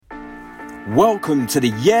Welcome to the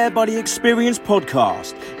Yeah Buddy Experience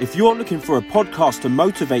podcast. If you're looking for a podcast to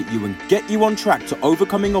motivate you and get you on track to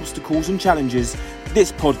overcoming obstacles and challenges,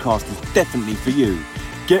 this podcast is definitely for you.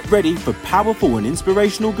 Get ready for powerful and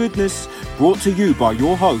inspirational goodness brought to you by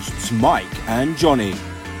your hosts, Mike and Johnny.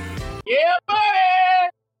 Yeah, buddy!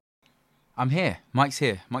 I'm here. Mike's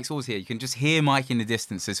here. Mike's always here. You can just hear Mike in the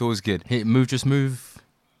distance. It's always good. Hit move, just move.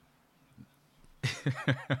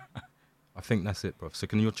 I think that's it, bro. So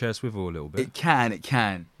can your chair swivel a little bit? It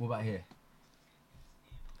can. What about here?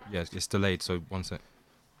 Yeah, it's delayed, so 1 sec.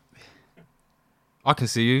 I can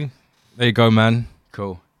see you. There you go, man.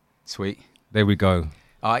 Cool. Sweet. There we go.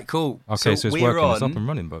 All right, cool. Okay, so it's we're working. on, It's up and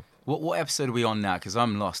running, bro. What episode are we on now? Because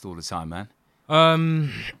I'm lost all the time, man.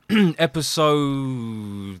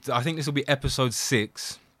 Episode... I think this will be episode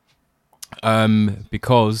 6.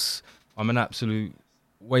 Because I'm an absolute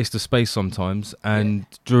waste of space sometimes, and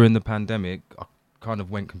during the pandemic I kind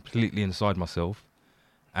of went completely inside myself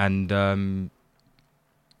and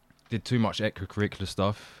did too much extracurricular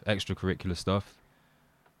stuff,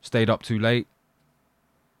 stayed up too late,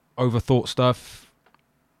 overthought stuff,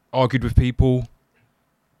 argued with people,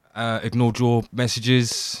 ignored your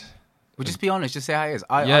messages. Well, just be honest, just say how it is.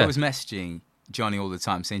 I was messaging Johnny all the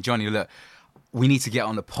time saying, Johnny, look, we need to get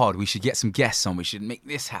on the pod. We should get some guests on. We should make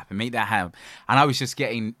this happen, make that happen. And I was just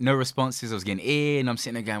getting no responses. I was getting in. I'm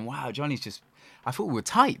sitting there going, wow, Johnny's just... I thought we were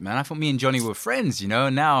tight, man. I thought me and Johnny were friends, you know?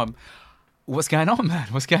 And now what's going on, man?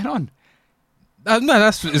 What's going on? No,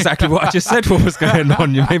 that's exactly what I just said. What was going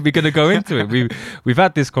on? You made me going to go into it. We've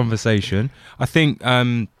had this conversation. I think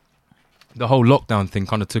the whole lockdown thing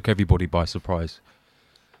kind of took everybody by surprise.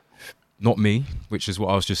 Not me, which is what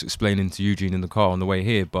I was just explaining to Eugene in the car on the way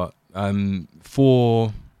here, but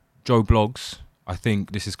for Joe Blogs, I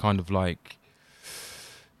think this is kind of like,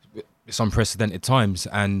 it's unprecedented times,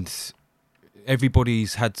 and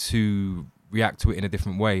everybody's had to react to it in a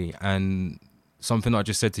different way. And something I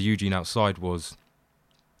just said to Eugene outside was,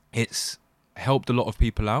 it's helped a lot of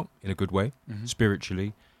people out in a good way,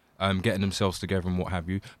 spiritually, getting themselves together and what have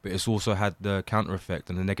you, but it's also had the counter effect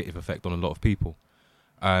and the negative effect on a lot of people.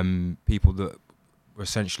 People that were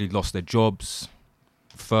essentially lost their jobs,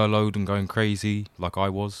 furloughed and going crazy, like I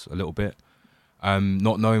was a little bit,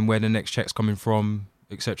 not knowing where the next check's coming from,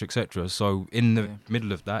 etc., etc. So in the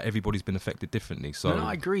middle of that, everybody's been affected differently. So no,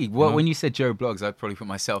 I agree. Well, when you said Joe Blogs, I'd probably put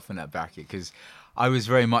myself in that bracket because I was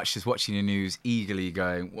very much just watching the news, eagerly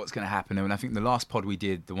going, what's going to happen? And I think the last pod we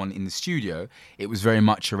did, the one in the studio, it was very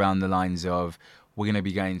much around the lines of, we're going to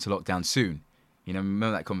be going to lockdown soon. You know,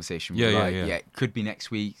 remember that conversation? Yeah, it could be next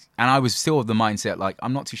week. And I was still of the mindset, like,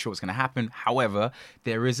 I'm not too sure what's going to happen. However,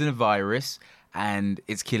 there isn't a virus and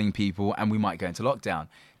it's killing people and we might go into lockdown.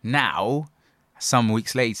 Now, some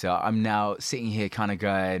weeks later, I'm now sitting here kind of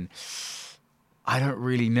going, I don't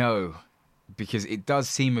really know, because it does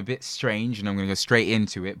seem a bit strange, and I'm going to go straight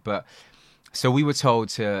into it. But so we were told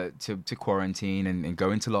to quarantine and go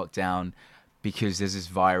into lockdown because there's this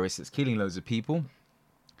virus that's killing loads of people.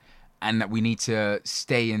 And that we need to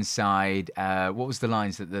stay inside. What was the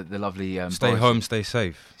lines that the lovely... stay home, stay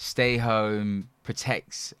safe. Stay home,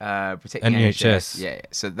 protect the NHS. Yeah.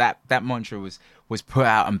 So that mantra was put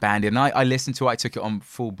out and banned. And I listened to it. I took it on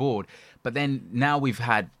full board. But then now we've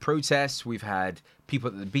had protests. We've had people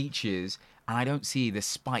at the beaches. And I don't see the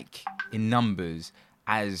spike in numbers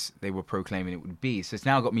as they were proclaiming it would be. So it's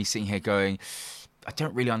now got me sitting here going... I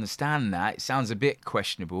don't really understand that. It sounds a bit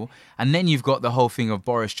questionable. And then you've got the whole thing of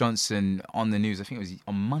Boris Johnson on the news, I think it was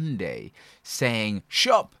on Monday, saying,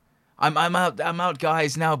 shop, I'm out,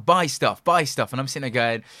 guys, now buy stuff. And I'm sitting there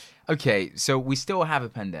going, okay, so we still have a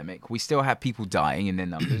pandemic. We still have people dying in their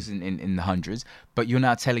numbers, in the hundreds. But you're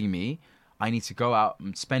now telling me I need to go out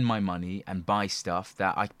and spend my money and buy stuff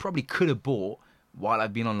that I probably could have bought while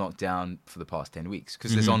I've been on lockdown for the past 10 weeks,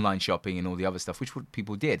 because there's online shopping and all the other stuff, which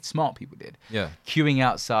people did, smart people did. Yeah. Queuing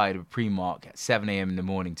outside of a Primark at 7 a.m. in the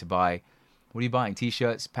morning to buy, what are you buying?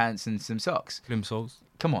 T-shirts, pants, and some socks. Plimsolls.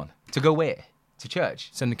 Come on. To go where? To church?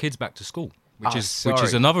 Send the kids back to school, which is sorry.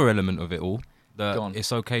 another element of it all. That Go on.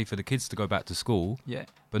 it's okay for the kids to go back to school, Yeah.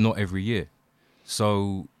 but not every year.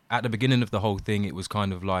 So at the beginning of the whole thing, it was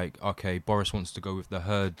kind of like, okay, Boris wants to go with the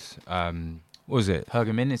herd... what was it? Herd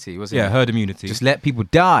immunity, wasn't it? Yeah, herd immunity. Just let people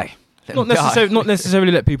die. Not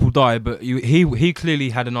necessarily let people die, but he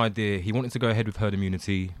clearly had an idea. He wanted to go ahead with herd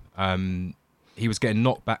immunity. He was getting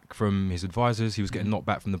knocked back from his advisors. He was getting knocked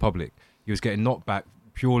back from the public. He was getting knocked back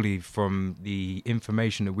purely from the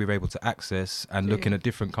information that we were able to access and looking at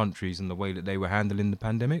different countries and the way that they were handling the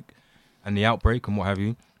pandemic and the outbreak and what have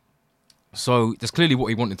you. So that's clearly what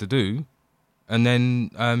he wanted to do. And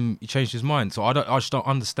then he changed his mind. So I just don't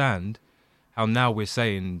understand how now we're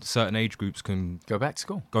saying certain age groups can Go back to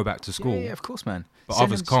school. go back to school, Yeah, of course, man. but Send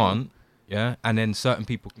others them to school. can't. Yeah, and then certain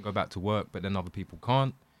people can go back to work, but then other people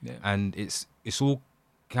can't. Yeah. And it's all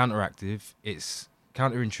counteractive. It's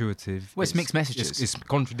counterintuitive. Well, it's mixed messages. It's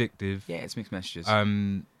contradictive. Yeah, it's mixed messages.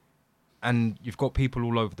 And you've got people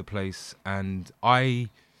all over the place. And I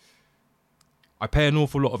pay an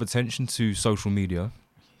awful lot of attention to social media.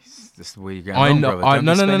 This is where you're going I wrong, know- brother. I- Don't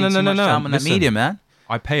no, be no, no, spending no, too no, much no. time on that Listen. media, man.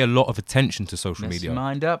 I pay a lot of attention to social Mess media. your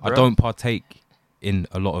mind up, I bro. don't partake in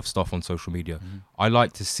a lot of stuff on social media. Mm-hmm. I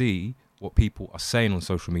like to see what people are saying on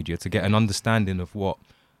social media to get an understanding of what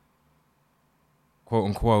quote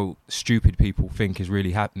unquote stupid people think is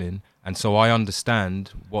really happening, and so I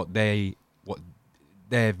understand what their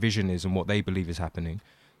vision is and what they believe is happening.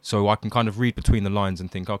 So I can kind of read between the lines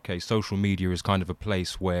and think, okay, social media is kind of a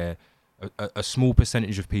place where a small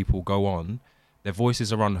percentage of people go on, their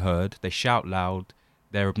voices are unheard, they shout loud,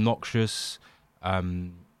 they're obnoxious,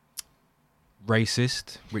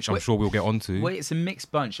 racist, which I'm sure we'll get onto. Well, it's a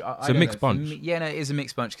mixed bunch. It's a mixed bunch. Yeah, no, it is a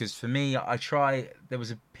mixed bunch because for me, I try. There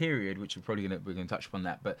was a period which we're gonna touch upon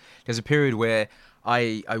that, but there's a period where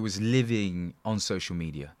I was living on social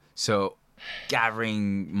media, so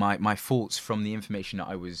gathering my thoughts from the information that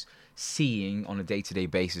I was seeing on a day-to-day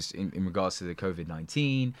basis in regards to the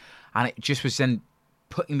COVID-19, and it just was then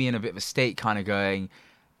putting me in a bit of a state, kind of going,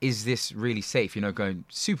 is this really safe? You know, going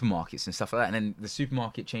supermarkets and stuff like that. And then the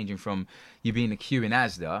supermarket changing from you being a queue in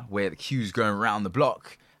Asda, where the queue's going around the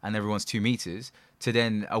block and everyone's 2 meters, to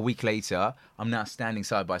then a week later, I'm now standing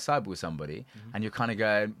side by side with somebody. And you're kind of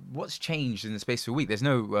going, what's changed in the space of a week? There's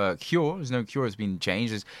no cure. There's no cure has been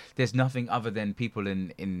changed. There's nothing other than people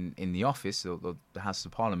in the office or the House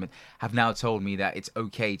of Parliament have now told me that it's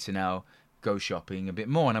okay to now go shopping a bit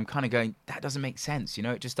more, and I'm kind of going, that doesn't make sense, you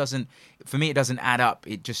know. It just doesn't, for me, it doesn't add up.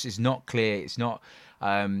 It just is not clear. It's not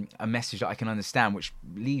a message that I can understand, which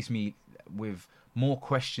leaves me with more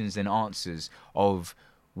questions than answers of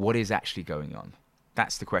what is actually going on.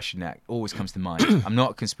 That's the question that always comes to mind. I'm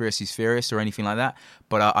not a conspiracy theorist or anything like that,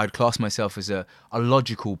 but I'd class myself as a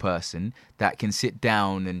logical person that can sit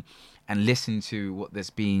down and listen to what there's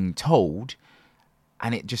being told.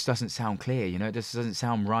 And it just doesn't sound clear, you know. It just doesn't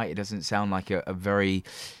sound right. It doesn't sound like a very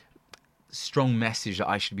strong message that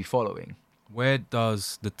I should be following. Where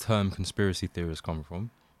does the term conspiracy theorist come from?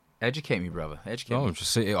 Educate me, brother. Educate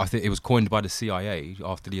me. I think it was coined by the CIA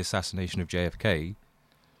after the assassination of JFK,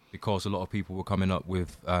 because a lot of people were coming up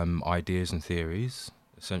with ideas and theories.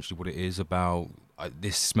 Essentially, what it is about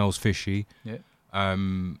this smells fishy. Yeah.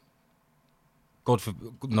 God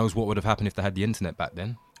knows what would have happened if they had the internet back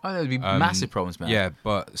then. Oh, there'd be massive problems, man. Yeah,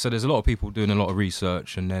 but so there's a lot of people doing a lot of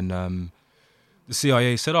research, and then the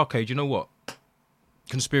CIA said, okay, do you know what?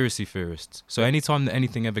 Conspiracy theorists. So anytime that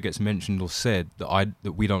anything ever gets mentioned or said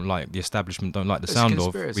that we don't like, the establishment don't like the sound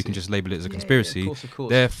of, we can just label it as a conspiracy. Yeah, of course.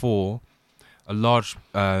 Therefore, a large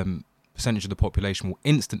percentage of the population will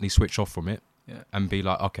instantly switch off from it and be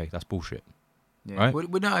like, okay, that's bullshit. Yeah. Right?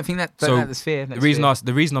 Well, no, I think that's fair.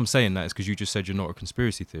 The reason I'm saying that is because you just said you're not a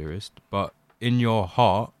conspiracy theorist, but in your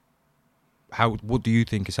heart, what do you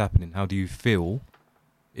think is happening? How do you feel?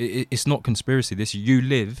 It's not conspiracy. You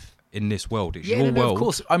live in this world. It's your world. Of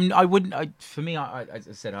course. For me, as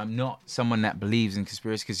I said, I'm not someone that believes in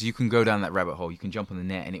conspiracy, because you can go down that rabbit hole. You can jump on the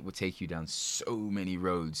net and it will take you down so many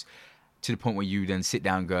roads to the point where you then sit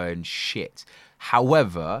down and go and shit.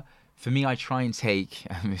 However, for me, I try and take,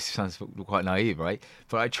 this sounds quite naive, right?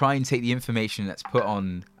 But I try and take the information that's put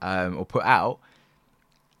on or put out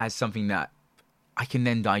as something that I can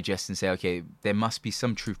then digest and say, okay, there must be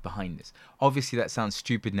some truth behind this. Obviously, that sounds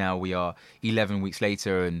stupid now. We are 11 weeks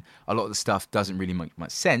later and a lot of the stuff doesn't really make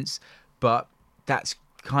much sense. But that's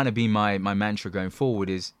kind of been my mantra going forward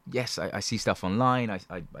is, yes, I see stuff online,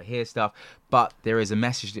 I hear stuff, but there is a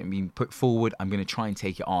message that being put forward. I'm going to try and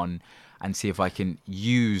take it on and see if I can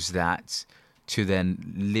use that to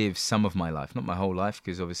then live some of my life. Not my whole life,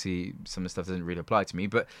 because obviously some of the stuff doesn't really apply to me,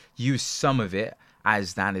 but use some of it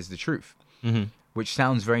as that is the truth. Mm-hmm. Which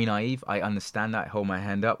sounds very naive. I understand that. I hold my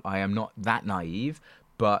hand up. I am not that naive,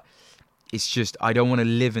 but it's just I don't want to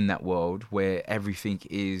live in that world where everything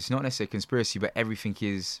is not necessarily conspiracy, but everything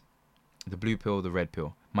is the blue pill, the red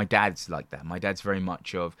pill. My dad's like that. My dad's very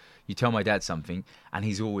much of, you tell my dad something and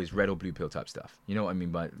he's always red or blue pill type stuff. You know what I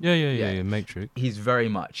mean by yeah, Matrix. He's very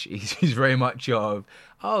much of,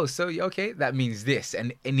 oh, so okay, that means this,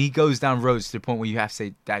 and he goes down roads to the point where you have to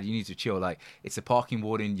say, Dad, you need to chill. Like, it's a parking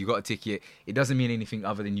warden, you got a ticket. It doesn't mean anything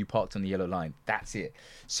other than you parked on the yellow line. That's it.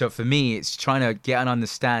 So for me, it's trying to get an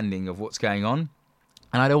understanding of what's going on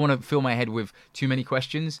And I don't want to fill my head with too many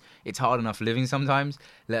questions. It's hard enough living sometimes,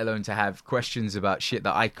 let alone to have questions about shit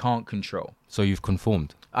that I can't control. So you've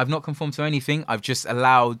conformed. I've not conformed to anything. I've just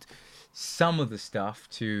allowed some of the stuff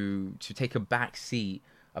to take a back seat,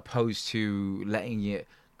 opposed to letting it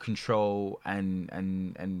control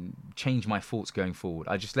and change my thoughts going forward.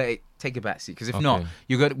 I just let it take a back seat, because if not,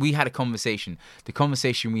 we had a conversation. The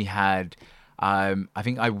conversation we had, I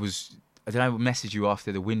think I messaged you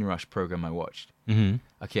after the Windrush program I watched. Mm-hmm.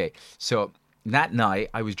 Okay, so that night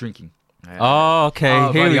I was drinking. Oh, okay.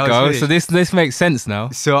 Here buddy, we go. So this makes sense now.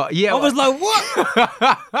 So yeah, I was like,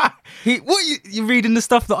 what? You reading the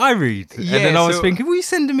stuff that I read? Yeah, and then I was thinking, what are you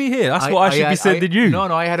sending me here? That's what I should be sending you. No,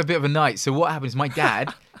 I had a bit of a night. So what happens? My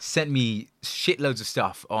dad sent me shitloads of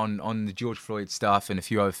stuff on the George Floyd stuff and a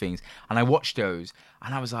few other things, and I watched those,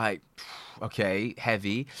 and I was like, okay,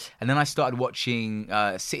 heavy. And then I started watching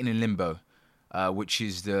Sitting in Limbo. Which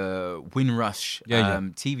is the Windrush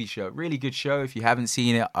TV show. Really good show. If you haven't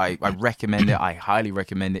seen it, I recommend it. I highly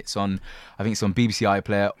recommend it. I think it's on BBC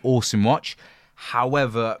iPlayer. Awesome watch.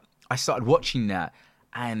 However, I started watching that,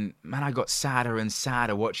 and man, I got sadder and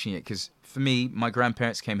sadder watching it, because for me, my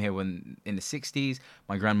grandparents came here in the 60s.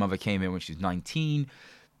 My grandmother came here when she was 19.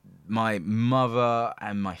 My mother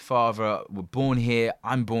and my father were born here.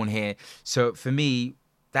 I'm born here. So for me,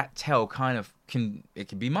 that tale kind of it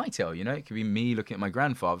could be my tale, you know? It could be me looking at my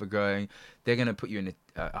grandfather going, they're going to put you in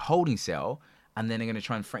a holding cell, and then they're going to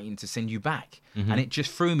try and threaten to send you back. Mm-hmm. And it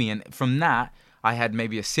just threw me. And from that, I had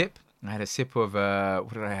maybe a sip. I had a sip of,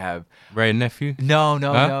 what did I have? Ray and Nephew? No.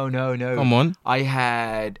 Come on.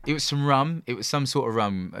 It was some rum. It was some sort of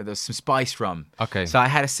rum. There was some spiced rum. Okay. So I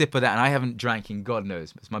had a sip of that, and I haven't drank in God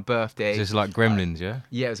knows. It's my birthday. It's just like Gremlins, yeah?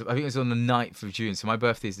 Yeah, I think it was on the 9th of June. So my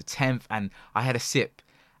birthday is the 10th, and I had a sip.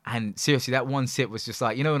 And seriously, that one sip was just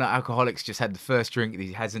like, you know, when alcoholics just had the first drink that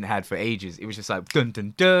he hasn't had for ages. It was just like, dun,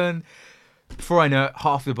 dun, dun. Before I know it,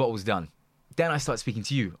 half the bottle was done. Then I started speaking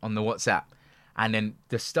to you on the WhatsApp. And then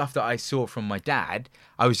the stuff that I saw from my dad,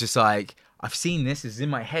 I was just like, I've seen this. It's in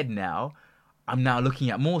my head now. I'm now looking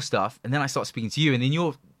at more stuff. And then I start speaking to you. And then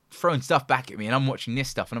you're throwing stuff back at me. And I'm watching this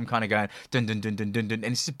stuff. And I'm kind of going, dun, dun, dun, dun, dun, dun.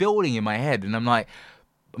 And it's just building in my head. And I'm like,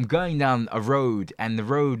 I'm going down a road, and the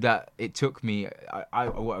road that it took me, I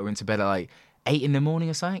went to bed at like 8 in the morning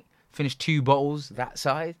or something, finished 2 bottles that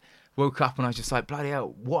side, woke up and I was just like, bloody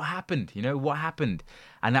hell, what happened? You know, what happened?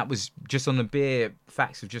 And that was just on the bare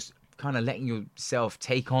facts of just kind of letting yourself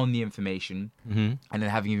take on the information, and then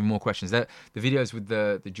having even more questions. The videos with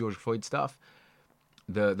the George Floyd stuff,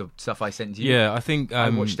 the stuff I sent to you. Yeah, I think I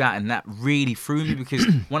watched that, and that really threw me, because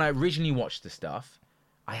when I originally watched the stuff,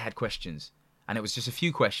 I had questions. And it was just a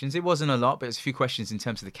few questions. It wasn't a lot, but it was a few questions in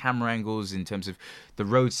terms of the camera angles, in terms of the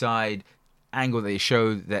roadside angle that they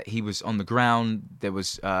showed that he was on the ground. There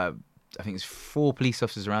was, I think it was 4 police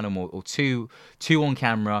officers around him, or two on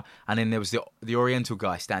camera. And then there was the Oriental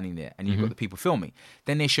guy standing there, and you've got the people filming.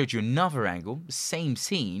 Then they showed you another angle, the same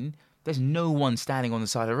scene. There's no one standing on the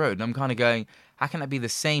side of the road. And I'm kind of going, how can that be the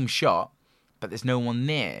same shot, but there's no one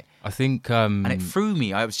there? I think... and it threw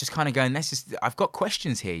me. I was just kind of going, I've got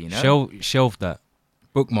questions here, you know? Shelve that.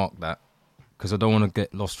 Bookmark that. Because I don't want to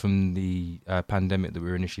get lost from the pandemic that we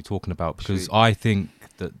were initially talking about. Because I think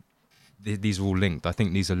that these are all linked. I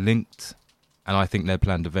think these are linked, and I think they're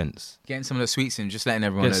planned events. Getting some of the sweets in, just letting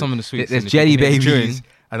everyone know. Some of the sweets There's jelly babies,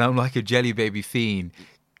 and I'm like a jelly baby fiend.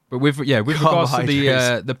 But with regards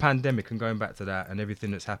to the pandemic and going back to that and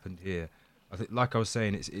everything that's happened here, I think, like I was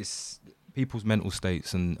saying, it's people's mental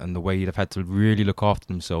states and the way they've had to really look after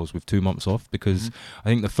themselves with 2 months off, because I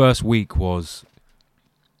think the first week was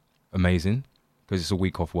amazing because it's a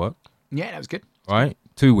week off work. Yeah, that was good. Right?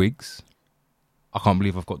 2 weeks. I can't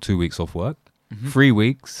believe I've got 2 weeks off work. 3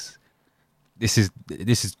 weeks. This is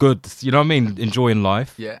good. You know what I mean? Enjoying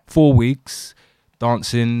life. Yeah. 4 weeks.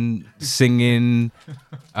 Dancing, singing,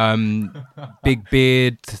 big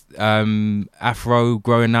beard, afro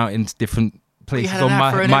growing out into different places on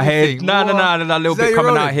my head. No, a little bit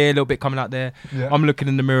coming out here, a little bit coming out there. Yeah. I'm looking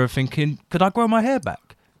in the mirror thinking, could I grow my hair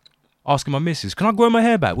back? Asking my missus, can I grow my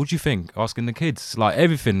hair back? What do you think? Asking the kids, like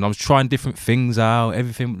everything. I was trying different things out.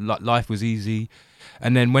 Everything, like life was easy.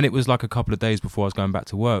 And then when it was like a couple of days before I was going back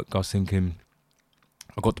to work, I was thinking,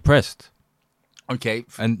 I got depressed. Okay.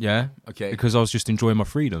 And okay, because I was just enjoying my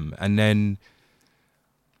freedom. And then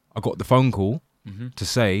I got the phone call to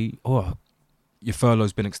say, oh, your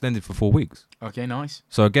furlough's been extended for 4 weeks. Okay, nice.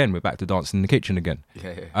 So again, we're back to dancing in the kitchen again.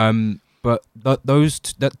 Yeah. But that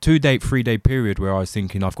 2-day, 3-day period where I was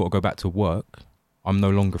thinking I've got to go back to work, I'm no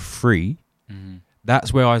longer free.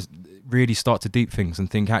 That's where I really start to deep things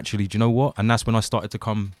and think, actually, do you know what? And that's when I started to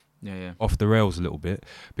come off the rails a little bit,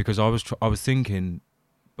 because I was thinking,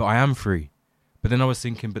 but I am free. But then I was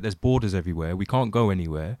thinking, but there's borders everywhere. We can't go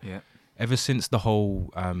anywhere. Yeah. Ever since the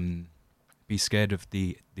whole be scared of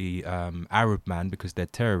the Arab man because they're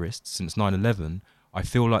terrorists since 9/11, I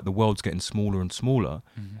feel like the world's getting smaller and smaller,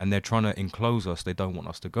 and they're trying to enclose us. They don't want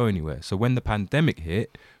us to go anywhere. So when the pandemic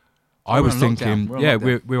hit, I was thinking,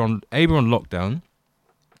 we're on lockdown.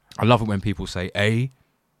 I love it when people say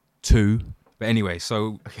two, but anyway,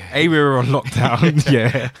 so A, we were on lockdown,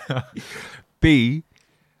 yeah. B,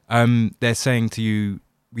 they're saying to you,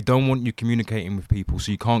 we don't want you communicating with people,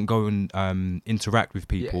 so you can't go and interact with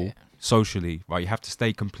people socially, right? You have to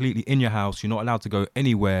stay completely in your house. You're not allowed to go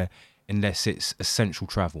anywhere unless it's essential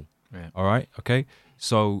travel. Yeah. All right, okay.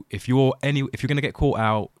 So if you're gonna get caught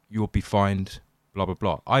out, you'll be fined. Blah blah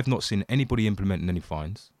blah. I've not seen anybody implementing any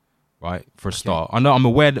fines, right? For a start, I know I'm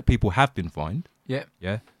aware that people have been fined. Yeah.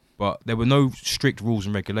 Yeah, but there were no strict rules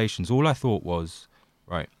and regulations. All I thought was,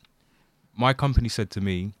 right, my company said to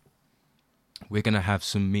me, we're going to have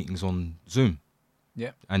some meetings on Zoom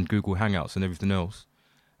and Google Hangouts and everything else.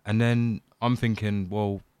 And then I'm thinking,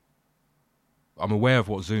 well, I'm aware of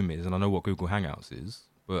what Zoom is and I know what Google Hangouts is,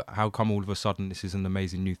 but how come all of a sudden this is an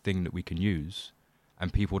amazing new thing that we can use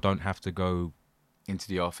and people don't have to go into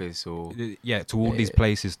the office or... to all these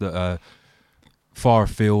places that are far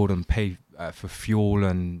afield and pay for fuel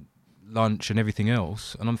and lunch and everything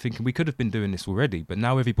else. And I'm thinking we could have been doing this already, but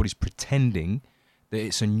now everybody's pretending that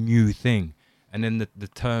it's a new thing. And then the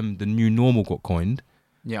term, the new normal got coined.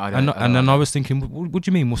 Yeah, And then I was thinking, what do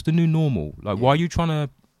you mean? What's the new normal? Like, why are you trying to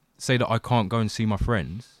say that I can't go and see my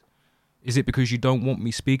friends? Is it because you don't want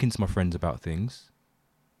me speaking to my friends about things?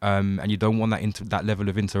 And you don't want that level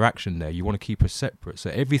of interaction there. You want to keep us separate. So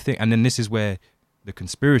everything, and then this is where the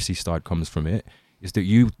conspiracy side comes from it, is that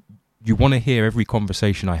you want to hear every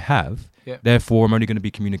conversation I have. Yeah. Therefore, I'm only going to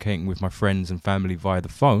be communicating with my friends and family via the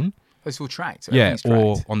phone. It's all tracked.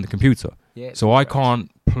 Or on the computer. Yeah, so I can't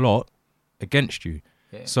plot against you.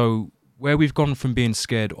 Yeah. So where we've gone from being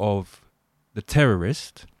scared of the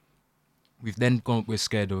terrorist, we're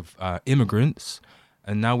scared of immigrants,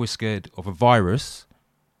 and now we're scared of a virus.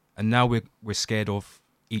 And now we're scared of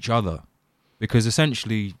each other, because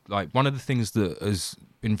essentially, like, one of the things that has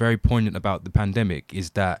been very poignant about the pandemic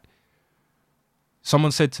is that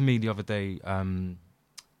someone said to me the other day,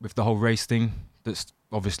 with the whole race thing that's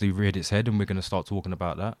obviously reared its head, and we're going to start talking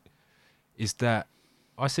about that, is that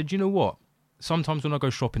I said, you know what? Sometimes when I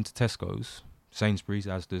go shopping to Tesco's, Sainsbury's,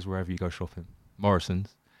 Asda's, wherever you go shopping,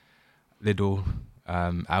 Morrison's, Lidl,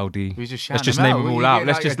 Aldi. Let's just name them all out.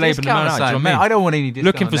 Let's just label them out. Do you know what I mean? I don't want any discount.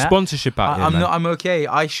 Looking for sponsorship out here, man. I'm okay.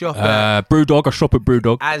 I shop at Brewdog. I shop at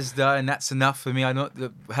Brewdog. Asda, and that's enough for me. I'm not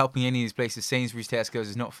helping any of these places. Sainsbury's, Tesco's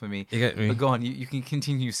is not for me. You get me? But go on, you can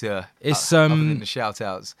continue, sir. It's other than the shout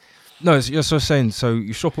outs. No, you're so saying. So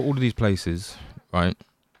you shop at all of these places, right?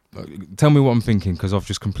 Tell me what I'm thinking, because I've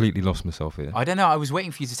just completely lost myself here. I don't know. I was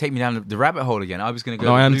waiting for you to take me down the rabbit hole again. I was going to go.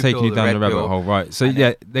 No, I am taking you down the rabbit hole, right? So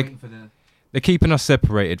yeah, they're keeping us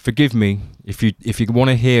separated. Forgive me if you want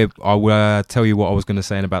to hear. I will tell you what I was going to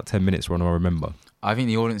say in about 10 minutes when I remember. I think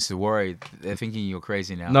the audience are worried. They're thinking you're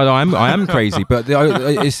crazy now. No, I am crazy, but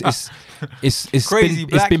it's crazy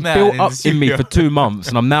it's been built up in me for 2 months,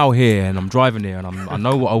 and I'm now here, and I'm driving here, and I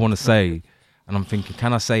know what I want to say. And I'm thinking,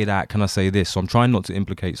 can I say that? Can I say this? So I'm trying not to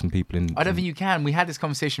implicate some people in... I don't think you can. We had this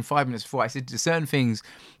conversation 5 minutes before. I said, there's certain things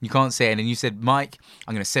you can't say. And then you said, Mike,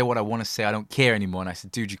 I'm going to say what I want to say. I don't care anymore. And I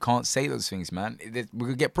said, dude, you can't say those things, man. We're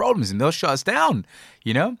going to get problems and they'll shut us down,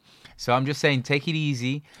 you know? So I'm just saying, take it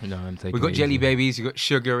easy. No, I'm taking We've got it jelly easy. babies. We've got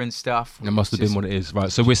sugar and stuff. It must have been what it is. Right,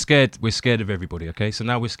 so we're scared of everybody, okay? So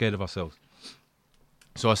now we're scared of ourselves.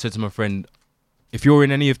 So I said to my friend, if you're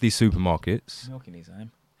in any of these supermarkets... Milking these,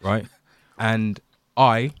 right? And...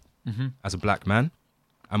 I, as a black man,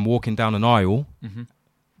 am walking down an aisle,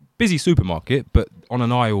 busy supermarket, but on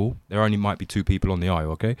an aisle, there only might be 2 people on the aisle,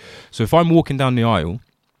 okay? So if I'm walking down the aisle,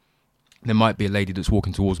 there might be a lady that's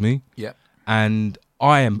walking towards me. Yeah. And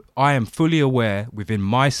I am fully aware within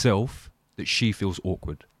myself that she feels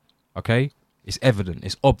awkward, okay? It's evident,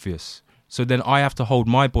 it's obvious. So then I have to hold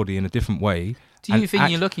my body in a different way. Do you think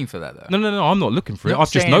you're looking for that, though? No, I'm not looking for it. You're I've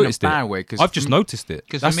just noticed it. I've just noticed it.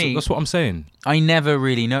 Because for me... That's what I'm saying. I never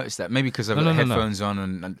really noticed that. Maybe because I've got headphones on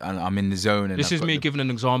and I'm in the zone. And this is me giving an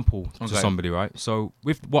example to somebody, right? So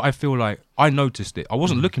with what I feel like, I noticed it. I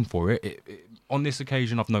wasn't looking for it. On this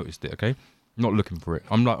occasion, I've noticed it, okay? Not looking for it.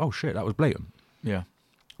 I'm like, oh, shit, that was blatant. Yeah.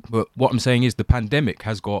 But what I'm saying is the pandemic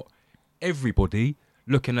has got everybody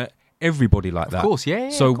looking at everybody like that. Of course, yeah.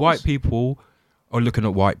 So white people... are looking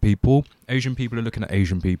at white people, Asian people are looking at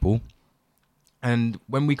Asian people, and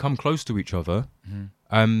when we come close to each other,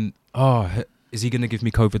 is he going to give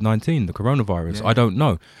me COVID-19, the coronavirus? Yeah. I don't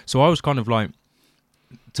know. So I was kind of like,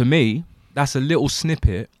 to me, that's a little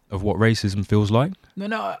snippet of what racism feels like.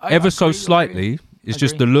 No, Ever so slightly, it's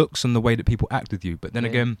just the looks and the way that people act with you. But then Yeah.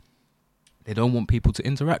 again, they don't want people to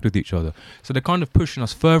interact with each other. So they're kind of pushing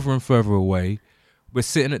us further and further away. We're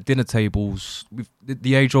sitting at dinner tables.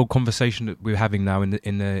 The age-old conversation that we're having now in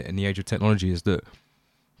the age of technology is that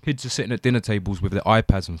kids are sitting at dinner tables with their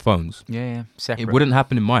iPads and phones. Yeah, separate. It wouldn't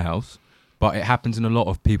happen in my house, but it happens in a lot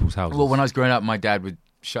of people's houses. Well, when I was growing up, my dad would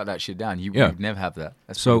shut that shit down. You would never have that.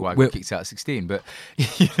 That's So probably why I we're- got kicked out at 16. But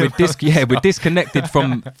we're disconnected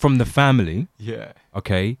from the family. yeah.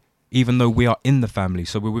 Okay, even though we are in the family,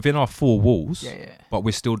 so we're within our four walls. Yeah. But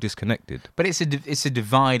we're still disconnected. But it's a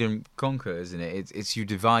divide and conquer, isn't it? It's you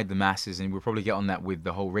divide the masses, and we'll probably get on that with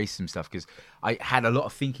the whole racism stuff, because I had a lot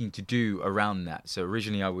of thinking to do around that. So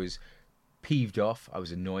originally I was peeved off, I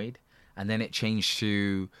was annoyed, and then it changed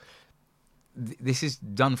to this is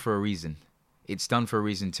done for a reason. It's done for a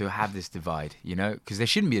reason to have this divide, you know, because there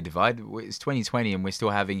shouldn't be a divide. It's 2020 and we're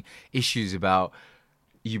still having issues about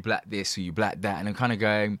you black this or you black that, and I'm kind of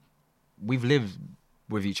going, we've lived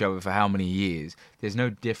with each other for how many years? There's no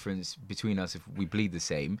difference between us if we bleed the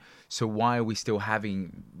same. So why are we still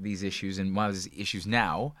having these issues? And why these issues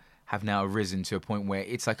now have now risen to a point where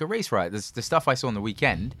it's like a race riot? There's the stuff I saw on the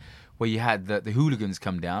weekend where you had the hooligans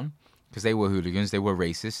come down, because they were hooligans, they were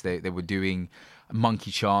racist, they were doing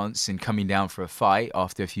monkey chants and coming down for a fight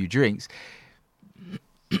after a few drinks.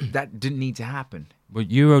 That didn't need to happen. Well,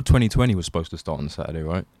 Euro 2020 was supposed to start on Saturday,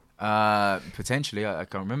 right? Potentially, I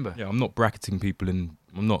can't remember. Yeah, I'm not bracketing people in.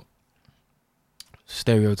 I'm not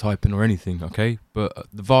stereotyping or anything, okay? But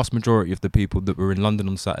the vast majority of the people that were in London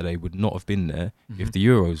on Saturday would not have been there if the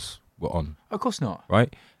Euros were on, Of course not.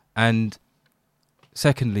 right? And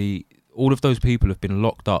secondly, all of those people have been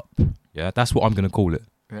locked up. Yeah, that's what I'm going to call it.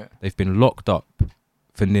 Yeah. They've been locked up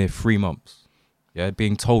for near 3 months. Yeah,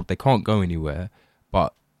 being told they can't go anywhere,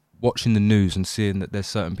 but watching the news and seeing that there's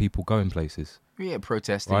certain people going places. Yeah,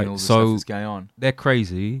 protesting Right, and all the so- stuff that's going on. They're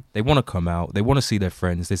crazy. They want to come out. They want to see their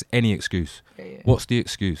friends. There's any excuse. Yeah. What's the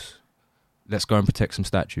excuse? Let's go and protect some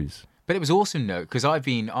statues. But it was awesome, though, because I've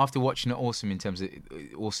been, after watching it, awesome in terms of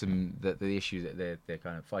awesome the issue that they're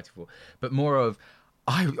kind of fighting for, but more of,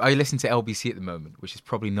 I listen to LBC at the moment, which is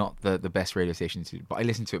probably not the best radio station to, but I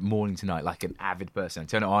listen to it morning to night like an avid person. I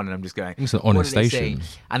turn it on and I'm just going, It's an what honest are they station.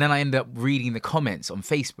 saying? And then I end up reading the comments on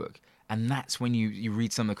Facebook, and that's when you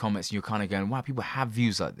read some of the comments and you're kind of going, wow, people have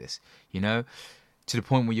views like this, you know, to the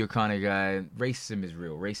point where you're kind of going, racism is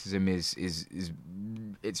real. Racism is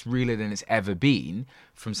it's realer than it's ever been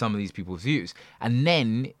from some of these people's views. And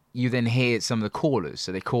then you then hear some of the callers.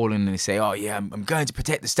 So they call in and they say, oh, yeah, I'm going to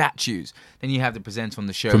protect the statues. Then you have the presenter on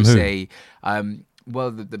the show From who? say,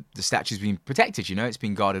 well, the statue's been protected, you know, it's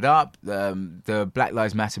been guarded up. The Black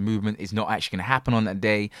Lives Matter movement is not actually going to happen on that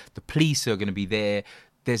day. The police are going to be there.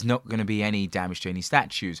 There's not going to be any damage to any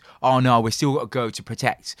statues. Oh, no, we're still got to go to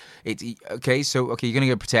protect it. Okay, you're going to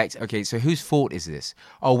go protect. Okay, so whose fault is this?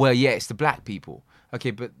 Oh, well, yeah, it's the black people.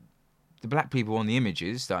 Okay, but the black people on the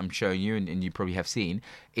images that I'm showing you, and you probably have seen,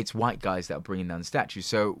 it's white guys that are bringing down the statues.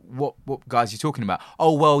 So what guys are you talking about?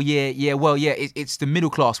 Oh, well, yeah, it's the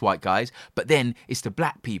middle class white guys, but then it's the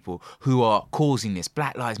black people who are causing this.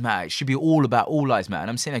 Black Lives Matter. It should be all about all lives matter. And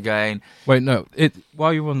I'm sitting there going, Wait, no.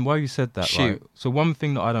 While you said that, Shoot. right? So one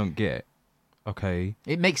thing that I don't get, okay,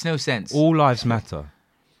 it makes no sense. all lives matter.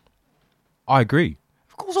 I agree.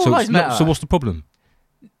 Of course all lives matter. So what's the problem?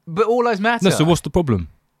 But all lives matter. No, so what's the problem?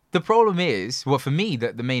 The problem is, well, for me,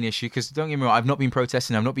 the main issue, because don't get me wrong, I've not been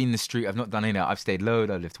protesting, I've not been in the street, I've not done any of that. I've stayed low,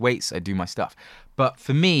 I lift weights, I do my stuff. But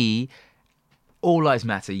for me, all lives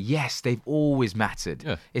matter. Yes, they've always mattered.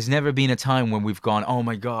 Yeah. It's never been a time when we've gone, oh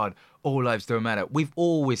my God, all lives don't matter. We've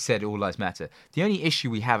always said all lives matter. The only issue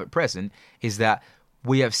we have at present is that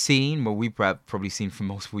we have seen, well, we've probably seen for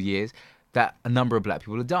multiple years, that a number of black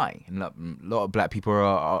people are dying. And a lot of black people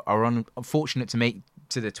are unfortunate to make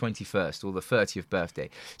to the 21st or the 30th birthday.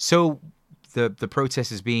 So the protest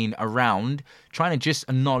has been around trying to just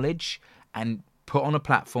acknowledge and put on a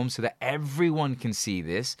platform so that everyone can see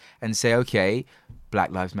this and say, okay,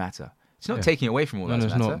 Black Lives Matter. It's not taking away from All No, Lives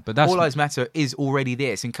it's Matter. not, but that's- All Lives Matter is already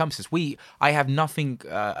there. It's encompassed. I have nothing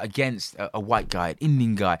against a white guy, an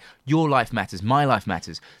Indian guy. Your life matters. My life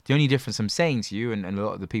matters. The only difference I'm saying to you and a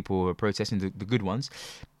lot of the people who are protesting, the good ones,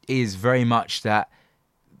 is very much that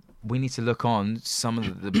we need to look on some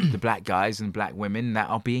of the black guys and black women that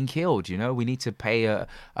are being killed. You know, we need to pay a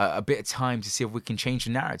bit of time to see if we can change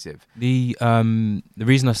the narrative. The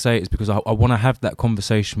reason I say it is because I want to have that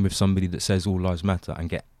conversation with somebody that says all lives matter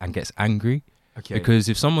and gets angry. Okay. Because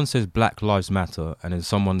if someone says Black Lives Matter and then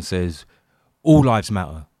someone says all lives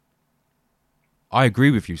matter. I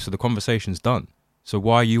agree with you. So the conversation's done. So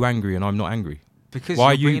why are you angry and I'm not angry? Because Why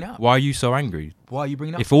are you're you? bringing it up. Why are you so angry? Why are you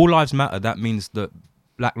bringing it up? If all lives matter, that means that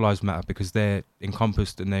Black lives matter because they're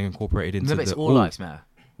encompassed and they're incorporated into No, but it's the all lives matter.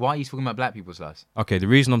 Why are you talking about black people's lives? Okay, the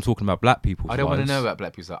reason I'm talking about black people's I don't want to lives- know about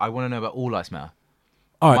black people's lives. I want to know about all lives matter.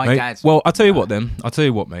 All right, my mate. dad's- Well, I'll tell you what then. I'll tell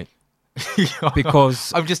you what, mate.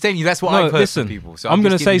 Because I'm just telling you that's what no, I've heard listen, from people. So I'm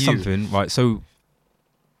going to just say giving you- something, right? So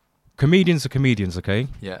comedians are comedians, okay?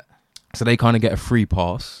 Yeah. So they kind of get a free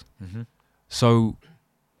pass. Mm-hmm. So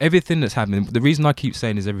everything that's happening, the reason I keep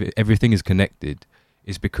saying is everything is connected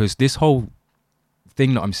is because this whole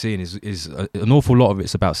thing that I'm seeing is an awful lot of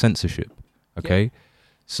it's about censorship, okay?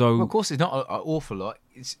 So Well, of course, it's not an awful lot.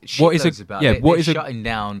 It's What is shitloads it- about yeah, it. what They're is it- shutting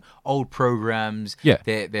down old programs. Yeah.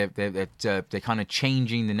 They're kind of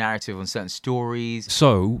changing the narrative on certain stories.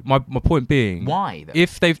 So my point being, Why? Though?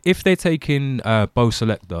 if they're taking Bo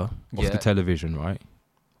Selector off Yeah. the television, right?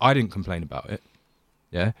 I didn't complain about it.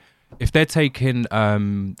 Yeah. If they're taking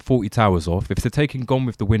 40 Towers off, if they're taking Gone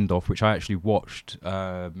with the Wind off, which I actually watched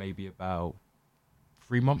maybe about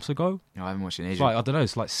 3 months ago. No, I haven't watched it in It's Asia. like, I don't know,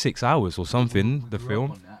 it's like 6 hours or something, the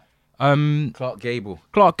film. Clark Gable.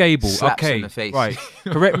 Clark Gable, Slaps okay, in the face. right.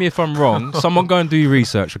 Correct me if I'm wrong. Someone go and do your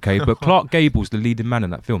research, okay? But Clark Gable's the leading man in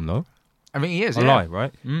that film, no? I mean, he is. I yeah. lie,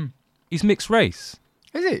 right? Mm. He's mixed race.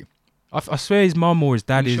 Is he? I swear his mum or his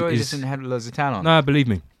dad You sure he is. doesn't have loads of talent? Nah, believe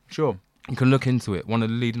me. Sure. You can look into it. One of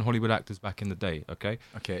the leading Hollywood actors back in the day, okay?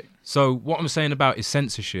 Okay. So what I'm saying about his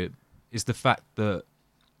censorship is the fact that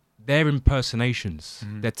they're impersonations.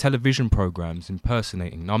 Mm-hmm. They're television programs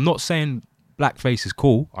impersonating. Now, I'm not saying blackface is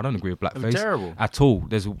cool. I don't agree with blackface terrible. at all.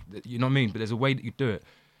 You know what I mean? But there's a way that you do it.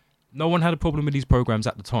 No one had a problem with these programs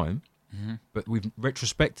at the time, but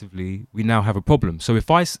retrospectively, we now have a problem. So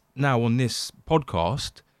if I now on this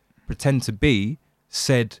podcast pretend to be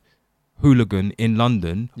said hooligan in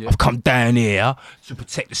London, Yeah. I've come down here to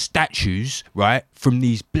protect the statues, right, from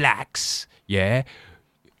these blacks, yeah.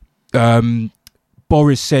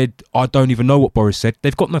 Boris said, I don't even know what Boris said.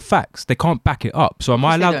 They've got no facts. They can't back it up. So am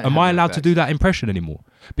I course they allowed? don't Am have I no allowed to facts. do that impression anymore?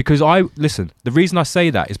 Because listen. The reason I say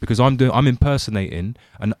that is because I'm impersonating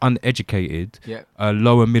an uneducated, Yeah.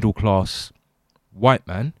 lower middle class white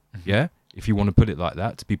man. Yeah, if you want to put it like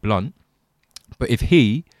that, to be blunt. But if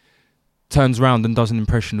he turns around and does an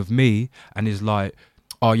impression of me and is like,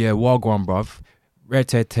 "Oh yeah, wagwan, bruv,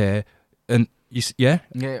 red and yeah,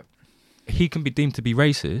 Yeah. he can be deemed to be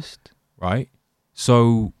racist, right?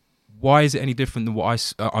 So why is it any different than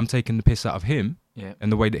what I'm taking the piss out of him Yeah.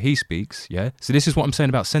 and the way that he speaks? Yeah. So this is what I'm saying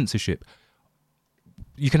about censorship.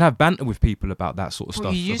 You can have banter with people about that sort of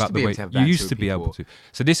Well, stuff. you used about to the be able way to have you banter used with to be able people. to.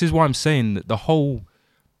 So this is why I'm saying that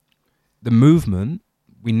the movement,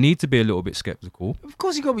 we need to be a little bit skeptical. Of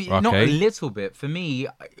course, you got to be not Okay. a little bit. For me,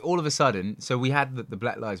 all of a sudden, so we had the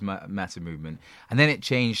Black Lives Matter movement, and then it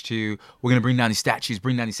changed to we're going to bring down these statues,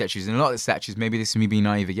 and a lot of the statues. Maybe this is me being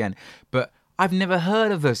naive again, but I've never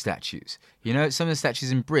heard of those statues. You know, some of the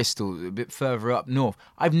statues in Bristol, a bit further up north,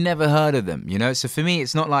 I've never heard of them. You know, so for me,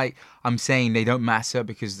 it's not like I'm saying they don't matter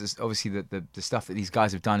because obviously the stuff that these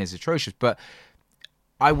guys have done is atrocious, but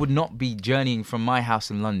I would not be journeying from my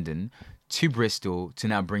house in London to Bristol to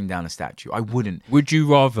now bring down a statue. I wouldn't. Would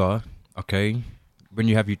you rather, okay, when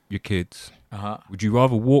you have your kids, would you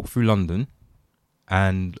rather walk through London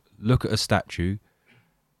and look at a statue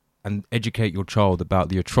and educate your child about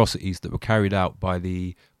the atrocities that were carried out by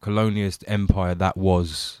the colonialist empire that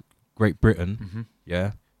was Great Britain,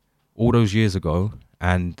 yeah, all those years ago,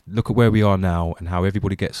 and look at where we are now and how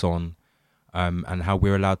everybody gets on, and how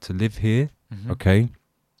we're allowed to live here, okay,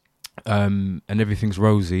 and everything's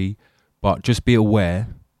rosy, but just be aware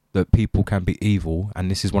that people can be evil,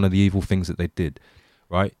 and this is one of the evil things that they did.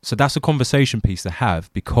 Right, so that's a conversation piece to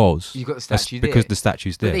have because You've got the statue because there. the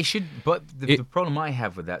statue's But there. they should. But the problem I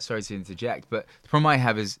have with that, sorry to interject, but the problem I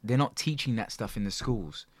have is they're not teaching that stuff in the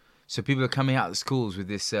schools. So people are coming out of the schools with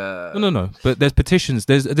this. No. But there's petitions.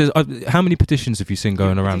 There's how many petitions have you seen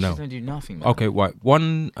going around now? Don't do nothing. Man. Okay, right.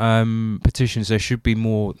 One petitions. There should be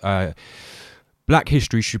more. Black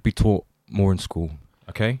history should be taught more in school.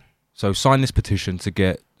 Okay, so sign this petition to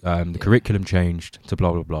get the curriculum changed to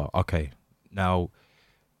blah blah blah. Okay, now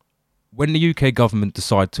when the UK government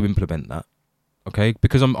decide to implement that, okay,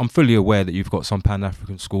 because I'm fully aware that you've got some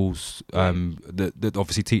Pan-African schools that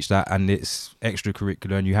obviously teach that, and it's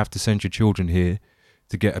extracurricular, and you have to send your children here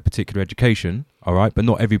to get a particular education, all right, but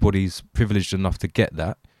not everybody's privileged enough to get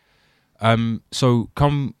that. So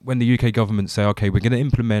come when the UK government say, okay, we're going to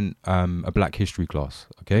implement a Black history class,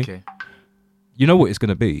 okay? You know what it's going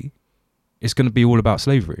to be? It's going to be all about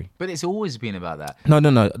slavery. But it's always been about that.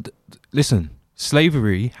 No. Listen,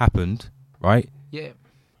 slavery happened right? Yeah.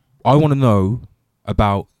 I want to know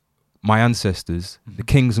about my ancestors, the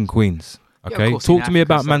kings and queens. Yeah, of Okay, course, in talk to me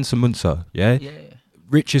Africa about and Mansa Musa. Yeah, Yeah.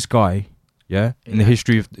 richest guy. Yeah, in the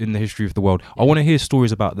history of the world. I want to hear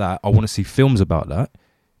stories about that. I want to see films about that.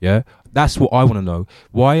 Yeah, that's what I want to know.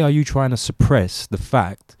 Why are you trying to suppress the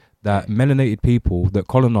fact that melanated people that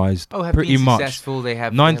colonized have pretty been much successful, they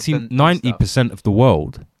have 90% of the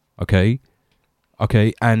world, okay,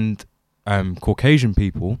 and Caucasian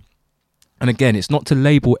people, and again, it's not to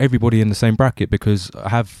label everybody in the same bracket, because I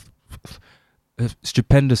have a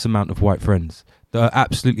stupendous amount of white friends that are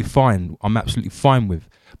absolutely fine. I'm absolutely fine with.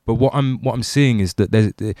 But what I'm seeing is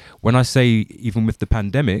that when I say, even with the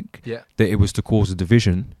pandemic, that it was to cause a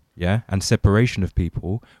division, and separation of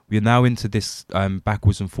people, we are now into this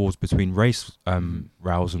backwards and forwards between race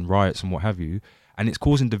rows and riots and what have you, and it's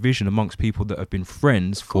causing division amongst people that have been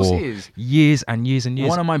friends for years and years and years.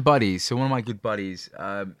 One of my good buddies,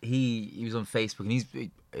 he was on Facebook, and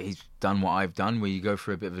he's done what I've done, where you go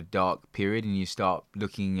through a bit of a dark period and you start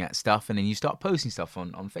looking at stuff, and then you start posting stuff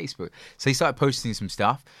on Facebook. So he started posting some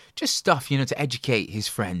stuff, just stuff, to educate his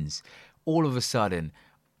friends. All of a sudden,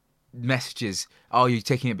 messages, oh, you're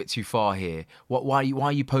taking it a bit too far here. Why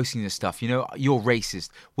are you posting this stuff? You're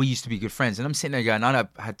racist. We used to be good friends. And I'm sitting there going, I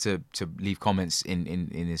had to leave comments in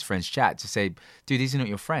his friend's chat to say, dude, these are not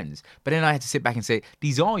your friends. But then I had to sit back and say,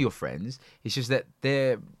 these are your friends. It's just that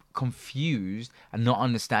they're confused and not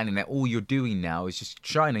understanding that all you're doing now is just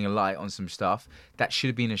shining a light on some stuff that should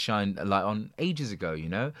have been a light on ages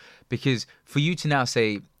ago, Because for you to now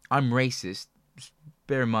say, I'm racist,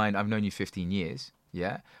 bear in mind, I've known you 15 years.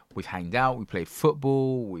 Yeah, we've hanged out, we played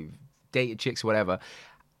football, we've dated chicks, whatever.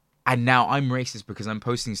 And now I'm racist because I'm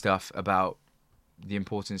posting stuff about the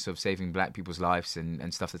importance of saving black people's lives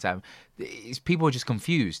and stuff that's happening. People are just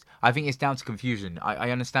confused. I think it's down to confusion.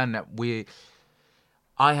 I understand that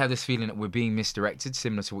I have this feeling that we're being misdirected,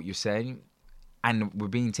 similar to what you're saying. And we're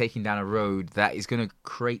being taken down a road that is going to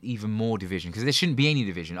create even more division. Because there shouldn't be any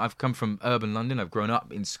division. I've come from urban London. I've grown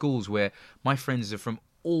up in schools where my friends are from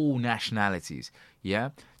all nationalities,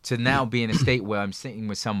 to now be in a state where I'm sitting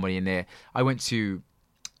with somebody in there. I went to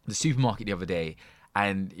the supermarket the other day,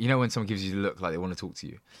 and when someone gives you the look like they want to talk to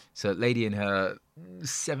you. So a lady in her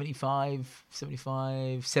 70 to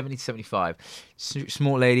 75,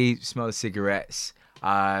 small lady, smelled of cigarettes,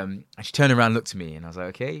 and she turned around and looked at me, and I was like,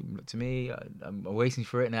 okay, look to me, I'm waiting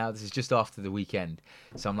for it now. This is just after the weekend.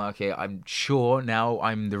 So I'm like, okay, I'm sure now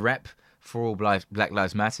I'm the rep for all Black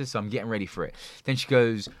Lives Matter, so I'm getting ready for it. Then she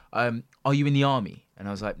goes, are you in the army? And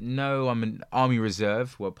I was like, no, I'm an Army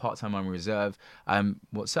Reserve, part-time Army Reserve.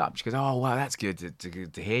 What's up? She goes, oh, wow, that's good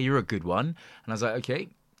to hear. You're a good one. And I was like, okay,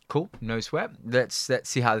 cool, no sweat. Let's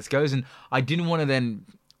see how this goes. And I didn't want to then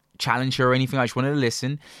challenge her or anything. I just wanted to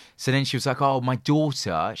listen. So then she was like, oh, my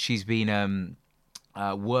daughter, she's been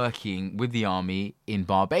working with the Army in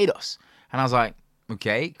Barbados. And I was like,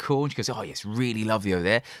 okay, cool. And she goes, oh, yes, really lovely over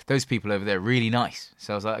there. Those people over there are really nice.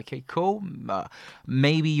 So I was like, okay, cool.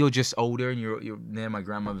 Maybe you're just older and you're near my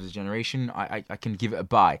grandmother's generation. I can give it a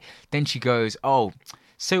buy. Then she goes, oh,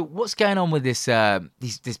 so what's going on with this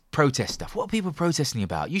protest stuff? What are people protesting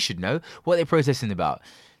about? You should know. What are they protesting about?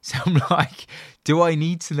 So I'm like, do I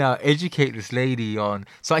need to now educate this lady on...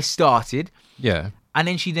 So I started. Yeah. And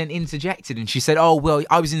then she then interjected and she said, oh, well,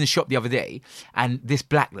 I was in the shop the other day and this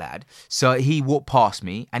black lad, so he walked past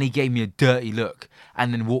me and he gave me a dirty look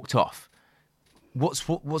and then walked off.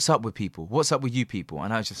 What's up with people? What's up with you people?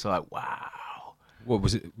 And I was just like, wow. What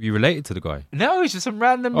was it? You related to the guy? No, it's just some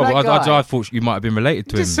random black guy. I thought you might have been related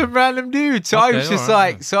to him. Just some random dude. So I was just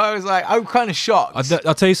I'm kind of shocked.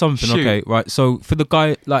 I'll tell you something, Shoot. Okay, right. So for the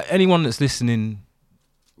guy, like anyone that's listening,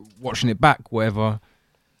 watching it back, whatever...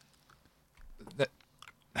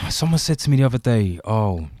 Someone said to me the other day,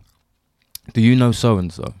 oh, do you know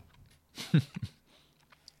so-and-so?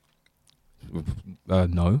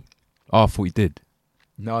 No. Oh, I thought you did.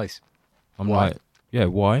 Nice. I'm like, yeah,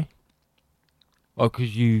 why? Oh,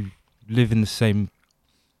 because you live in the same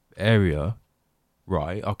area.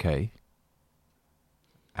 Right, okay.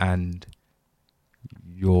 And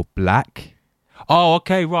you're black? Oh,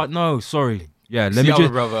 okay, right, no, sorry. Yeah, let me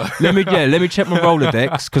check my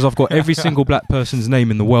Rolodex because I've got every single black person's name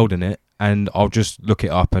in the world in it, and I'll just look it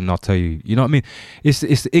up and I'll tell you. You know what I mean?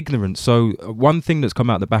 It's ignorance. So one thing that's come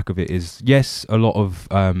out the back of it is, yes, a lot of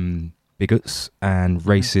bigots and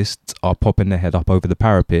racists are popping their head up over the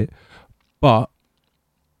parapet, but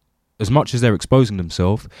as much as they're exposing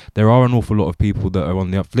themselves, there are an awful lot of people that are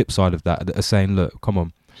on the flip side of that are saying, look, come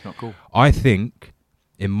on. It's not cool. I think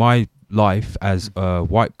in my life as a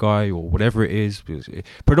white guy or whatever it is,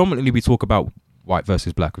 predominantly we talk about white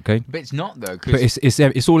versus black, okay? But it's not though. But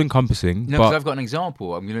it's all encompassing. No, because I've got an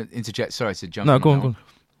example. I'm going to interject. Sorry to jump. No, in go on on, that go one. on.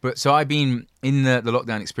 But so I've been in the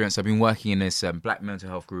lockdown experience. I've been working in this black mental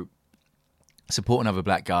health group, supporting other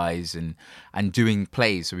black guys and doing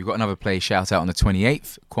plays. So we've got another play, shout out on the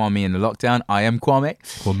 28th, Kwame in the lockdown. I am Kwame.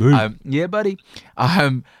 Kwame. Yeah, buddy.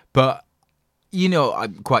 But you know,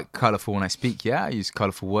 I'm quite colourful when I speak. Yeah, I use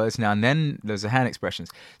colourful words now and then. Those are hand expressions.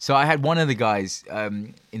 So I had one of the guys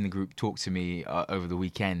in the group talk to me over the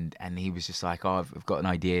weekend, and he was just like, "Oh, I've got an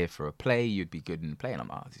idea for a play. You'd be good in the play." And I'm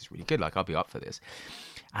like, "Oh, this is really good. Like, I'll be up for this."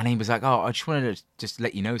 And he was like, "Oh, I just wanted to just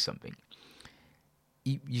let you know something.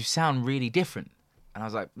 You sound really different." And I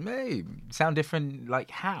was like, "Hey, you sound different like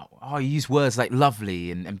how?" "Oh, you use words like lovely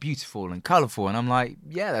and beautiful and colourful." And I'm like,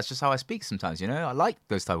 "Yeah, that's just how I speak sometimes, you know? I like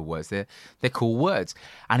those type of words. They're cool words."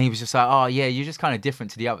 And he was just like, "Oh, yeah, you're just kind of different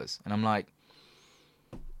to the others." And I'm like,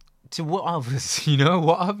 "To what others? You know,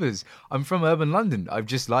 what others? I'm from urban London. I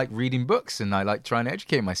just like reading books and I like trying to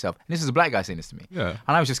educate myself." And this is a black guy saying this to me. Yeah.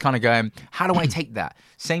 And I was just kind of going, how do I take that?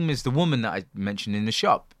 Same as the woman that I mentioned in the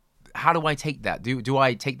shop. How do I take that? Do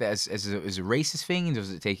I take that as a racist thing? Does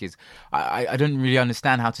it take it? I don't really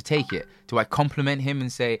understand how to take it. Do I compliment him and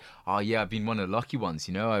say, "Oh yeah, I've been one of the lucky ones,"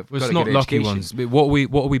 you know? I've Well, got it's a not good lucky education. ones. But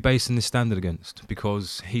what are we basing this standard against?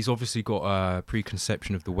 Because he's obviously got a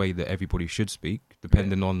preconception of the way that everybody should speak,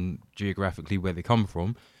 depending on geographically where they come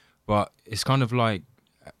from. But it's kind of like,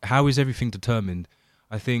 how is everything determined?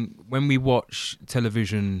 I think when we watch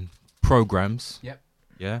television programs, Yep.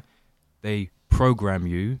 yeah, they program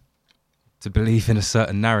you to believe in a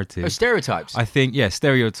certain narrative. Oh, stereotypes. I think, yeah,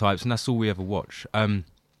 stereotypes, and that's all we ever watch.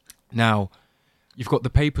 Now, you've got the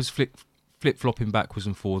papers flip-flopping backwards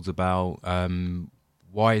and forwards about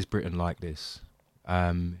why is Britain like this?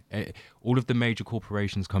 All of the major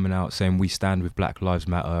corporations coming out saying we stand with Black Lives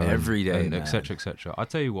Matter. Every day, and man. et cetera, et cetera. I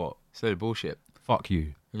tell you what, It's a load of bullshit. fuck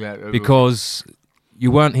you. Yeah. Because you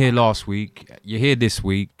weren't here last week, you're here this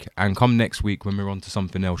week, and come next week when we're on to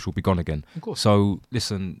something else, you'll be gone again. Of course. So,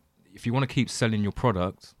 listen, if you want to keep selling your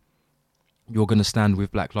product, you're going to stand with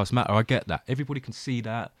Black Lives Matter. I get that. Everybody can see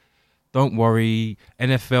that. Don't worry.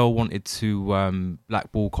 NFL wanted to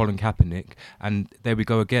blackball Colin Kaepernick, and there we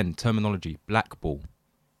go again. Terminology, blackball.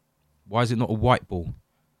 Why is it not a white ball?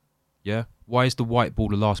 Yeah? Why is the white ball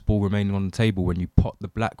the last ball remaining on the table when you pot the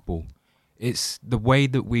black ball? It's the way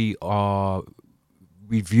that we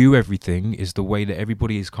view everything is the way that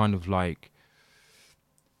everybody is kind of like,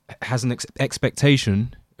 has an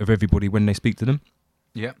expectation of everybody when they speak to them.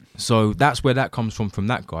 Yeah. So that's where that comes from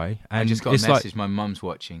that guy. And I just got it's a message. My mum's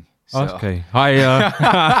watching. So. Like, okay.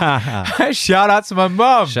 Hi. Shout out to my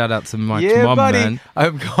mum. Shout out to my Yeah, mum, buddy. man.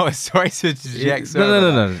 God, sorry to interject.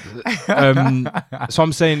 No. So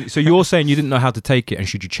I'm saying, so you're saying you didn't know how to take it, and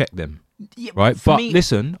should you check them, Yeah, right? for But me-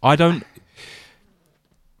 listen, I don't.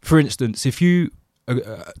 For instance, if you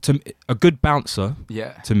a good bouncer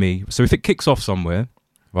Yeah. to me, so if it kicks off somewhere,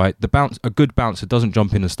 right? A good bouncer doesn't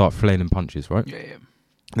jump in and start flailing punches, right? Yeah.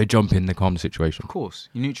 They jump in, they calm the situation. Of course,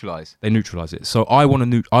 you neutralise. They neutralize it. So I want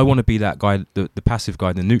to be that guy, the passive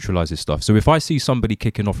guy that neutralizes stuff. So if I see somebody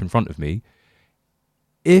kicking off in front of me,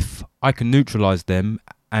 if I can neutralize them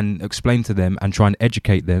and explain to them and try and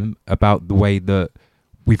educate them about the way that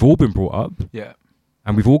we've all been brought up, Yeah.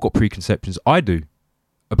 and we've all got preconceptions, I do,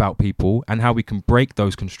 about people and how we can break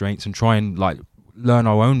those constraints and try and like learn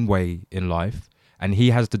our own way in life, and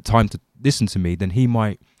he has the time to listen to me, then he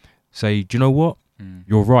might say, "Do you know what?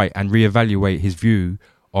 You're right," and reevaluate his view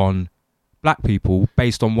on black people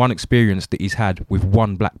based on one experience that he's had with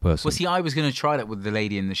one black person. Well, see, I was going to try that with the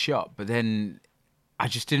lady in the shop, but then I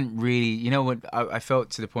just didn't really, you know, when I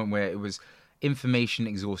felt to the point where it was information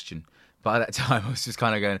exhaustion. By that time, I was just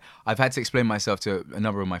kind of going, I've had to explain myself to a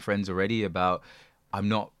number of my friends already about, I'm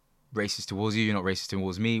not racist towards you, you're not racist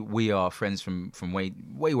towards me. We are friends from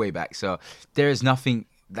way back. So there is nothing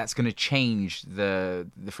that's going to change the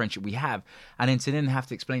friendship we have. And then to then have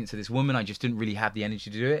to explain it to this woman, I just didn't really have the energy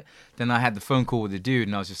to do it. Then I had the phone call with the dude,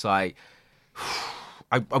 and I was just like,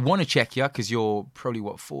 I want to check you because you're probably,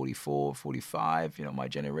 44, 45, you know, my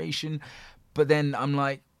generation. But then I'm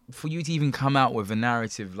like, for you to even come out with a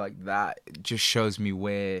narrative like that, it just shows me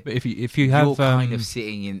where But if you have you're kind of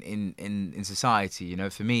sitting in society. You know,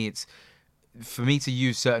 for me to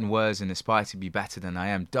use certain words and aspire to be better than I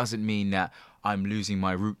am doesn't mean that I'm losing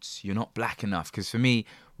my roots. You're not black enough. Because for me,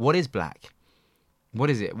 what is black? What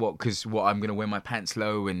is it? Because I'm going to wear my pants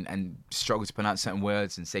low and struggle to pronounce certain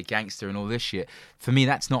words and say gangster and all this shit. For me,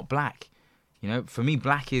 that's not black. You know, for me,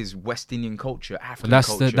 black is West Indian culture, African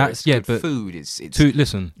culture. It's good food. It's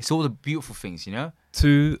listen, it's all the beautiful things, you know?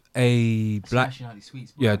 to a black Smashing out these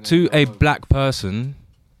sweets, bro. yeah I'm to gonna a go. black person,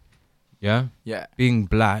 Yeah, Yeah. being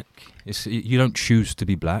black, you don't choose to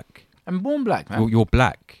be black. I'm born black, man. You're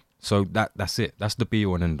black, so that's it. That's the be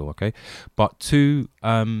all and end all. Okay, but to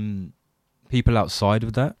people outside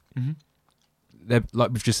of that, they're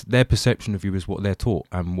like with just their perception of you is what they're taught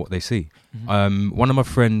and what they see. One of my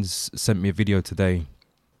friends sent me a video today.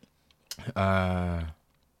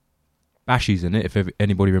 Bashi's in it. If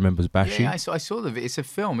anybody remembers Bashi, Yeah, I saw the. It's a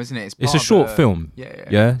film, isn't it? it's a short film.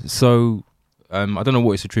 Yeah. So I don't know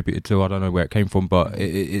what it's attributed to. I don't know where it came from, but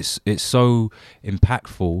it's so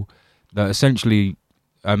impactful that essentially,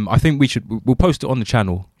 I think we'll post it on the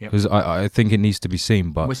channel because I think it needs to be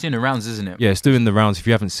seen. But We're seeing the rounds, isn't it? yeah, it's doing the rounds if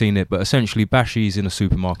you haven't seen it. But essentially, Bashi's in a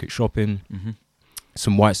supermarket shopping.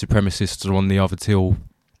 Some white supremacists are on the other till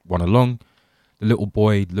run along. The little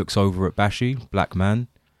boy looks over at Bashi, black man,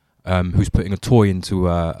 who's putting a toy into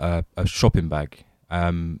a shopping bag.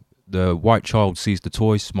 The white child sees the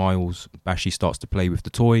toy, smiles. Bashi starts to play with the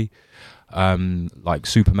toy, like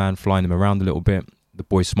Superman, flying him around a little bit. The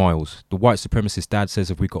boy smiles. The white supremacist dad says,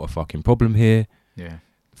 "Have we got a fucking problem here?" Yeah.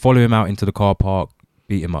 Follow him out into the car park,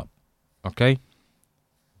 beat him up. Okay?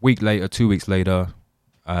 Week later, 2 weeks later,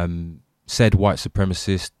 said white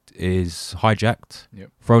supremacist is hijacked,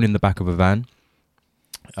 thrown in the back of a van,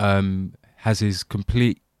 has his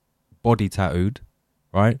complete body tattooed,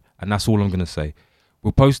 right? And that's all I'm going to say.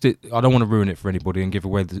 We'll post it. I don't want to ruin it for anybody and give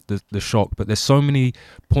away the shock, but there's so many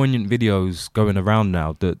poignant videos going around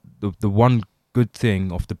now that the one good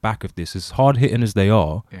thing off the back of this, as hard-hitting as they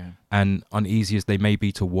are and uneasy as they may be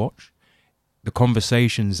to watch, the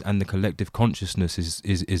conversations and the collective consciousness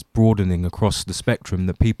is broadening across the spectrum,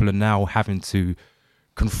 that people are now having to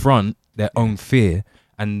confront their own fear.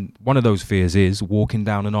 And one of those fears is walking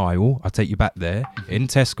down an aisle, I'll take you back there, in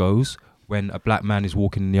Tesco's, when a black man is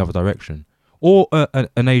walking in the other direction. Or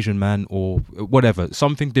an Asian man, or whatever,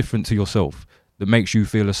 something different to yourself that makes you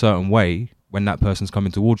feel a certain way when that person's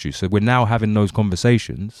coming towards you. So we're now having those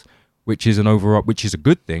conversations, which is which is a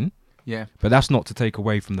good thing. Yeah. But that's not to take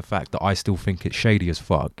away from the fact that I still think it's shady as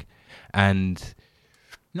fuck. And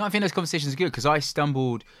no, I think those conversations are good, because I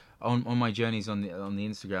stumbled on my journeys on the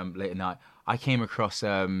Instagram late at night. I came across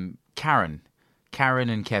Karen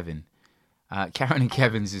and Kevin. Karen and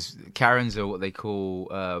Karens are what they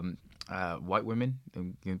call white women.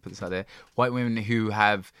 I'm going to put this out there. White women who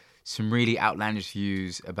have some really outlandish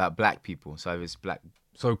views about black people. So it's black.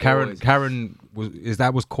 So Karen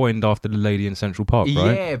was coined after the lady in Central Park,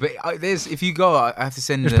 right? Yeah, but if you go, I have to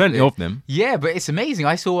send. There's plenty of them. Yeah, but it's amazing.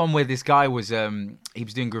 I saw one where this guy was he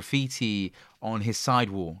was doing graffiti on his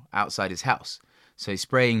sidewall outside his house. So he's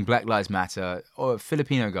spraying Black Lives Matter, or a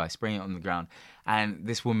Filipino guy spraying it on the ground. And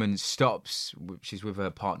this woman stops. She's with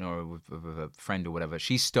her partner or with a friend or whatever.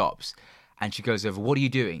 She stops and she goes over, "What are you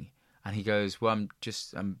doing?" And he goes, "Well, I'm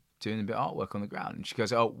doing a bit of artwork on the ground." And she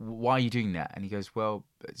goes, "Oh, why are you doing that?" And he goes, "Well,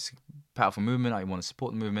 it's a powerful movement. I want to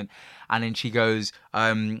support the movement." And then she goes,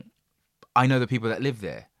 "I know the people that live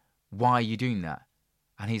there. Why are you doing that?"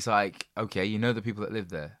 And he's like, "Okay, you know the people that live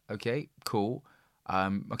there. Okay, cool.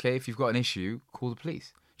 Okay, if you've got an issue, call the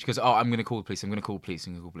police." She goes, "Oh, I'm going to call the police. I'm going to call the police.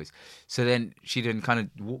 I'm going to call the police." So then she kind of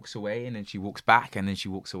walks away, and then she walks back, and then she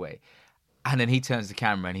walks away. And then he turns the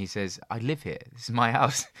camera and he says, "I live here. This is my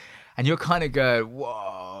house." And you're kind of going,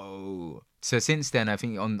 whoa. So since then, I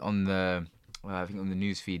think on the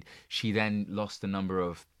news feed, she then lost a number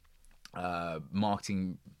of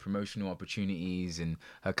marketing promotional opportunities, and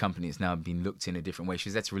her company has now been looked in a different way.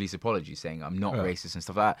 She's had to release apologies saying, "I'm not racist" and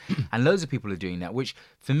stuff like that. And loads of people are doing that, which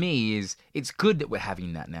for me it's good that we're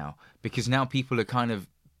having that now, because now people are kind of,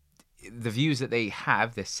 the views that they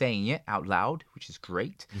have, they're saying it out loud, which is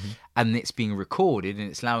great. And it's being recorded, and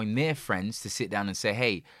it's allowing their friends to sit down and say,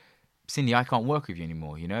 "Hey, Cindy, I can't work with you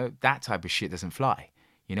anymore. You know, that type of shit doesn't fly.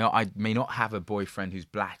 You know, I may not have a boyfriend who's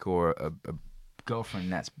black or a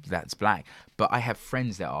girlfriend that's black, but I have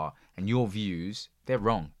friends that are, and your views, they're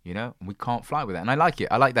wrong, you know, and we can't fly with that." And I like it.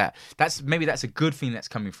 I like that. That's a good thing that's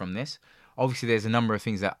coming from this. Obviously, there's a number of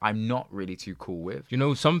things that I'm not really too cool with. You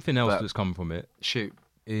know, something else that's come from it. Shoot.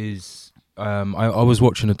 Is I was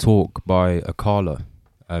watching a talk by Akala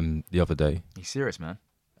the other day. He's serious, man.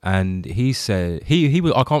 And he said he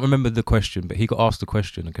was, I can't remember the question, but he got asked the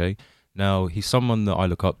question. Okay, now he's someone that I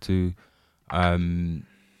look up to,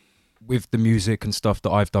 with the music and stuff that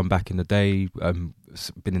I've done back in the day.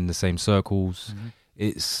 Been in the same circles.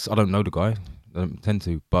 I don't know the guy, I don't tend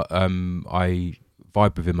to, but I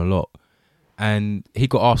vibe with him a lot. And he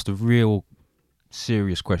got asked a real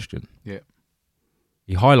serious question. Yeah.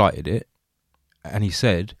 He highlighted it, and he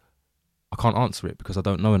said, "I can't answer it because I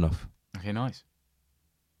don't know enough." Okay, nice.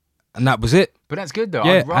 and that was it. But that's good though.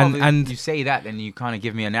 Yeah, I'd rather and you say that than you kind of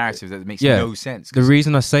give me a narrative that makes Yeah. no sense. The 'cause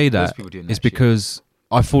reason I say most that people doing is that shit. because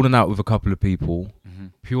I've fallen out with a couple of people Mm-hmm.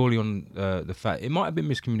 purely on the fact it might have been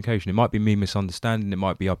miscommunication. It might be me misunderstanding. It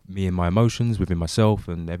might be me and my emotions within myself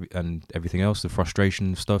and everything else, the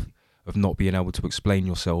frustration stuff of not being able to explain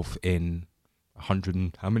yourself in 100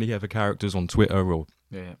 and how many ever characters on Twitter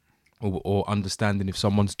Yeah. or understanding if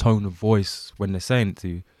someone's tone of voice when they're saying it to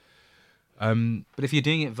you. But if you're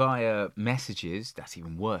doing it via messages, that's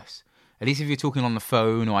even worse. At least if you're talking on the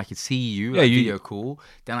phone or I could see you, Yeah, like you- video call,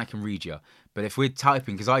 then I can read you. But if we're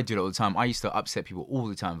typing, because I do it all the time, I used to upset people all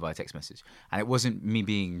the time via text message. And it wasn't me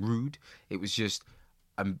being rude. It was just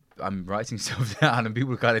I'm writing stuff down and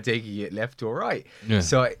people are kind of taking it left or right. Yeah.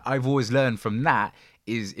 So I've always learned from that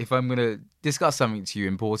is if I'm going to discuss something to you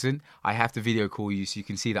important, I have to video call you so you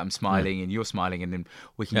can see that I'm smiling and you're smiling and then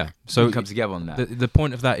we can, So we can come together on that. The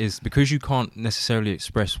point of that is because you can't necessarily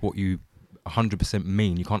express what you 100%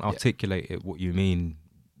 mean. You can't articulate it what you mean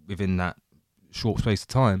within that short space of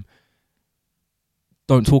time.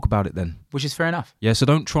 Don't talk about it then. Which is fair enough. Yeah, so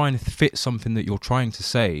don't try and fit something that you're trying to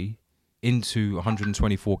say into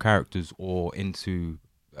 124 characters or into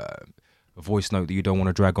a voice note that you don't want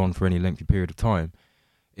to drag on for any lengthy period of time.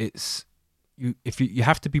 It's you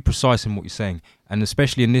have to be precise in what you're saying, and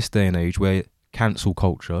especially in this day and age where cancel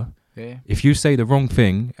culture. Yeah. If you say the wrong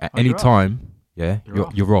thing at any you're off. time, You're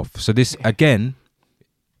off. you're off. So this again,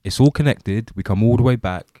 it's all connected. We come all the way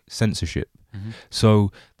back. Censorship. Mm-hmm.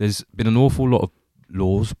 So there's been an awful lot of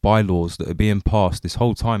bylaws that are being passed this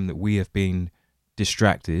whole time that we have been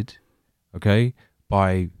distracted, okay,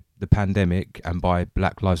 by the pandemic and by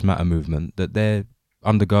Black Lives Matter movement that they're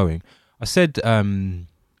undergoing. I said, I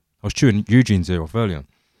was chewing Eugene's ear off earlier.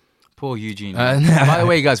 Poor Eugene. By the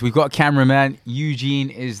way, guys, we've got a cameraman. Eugene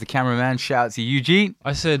is the cameraman. Shout out to Eugene.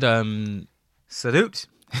 I said, Salute.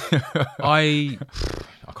 I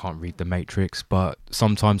can't read The Matrix, but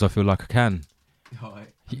sometimes I feel like I can.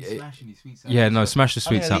 Yeah, no, smash the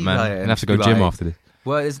sweets yeah, out, man. yeah, I'm gonna have to go gym after this.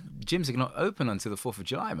 Well, gyms are not open until the 4th of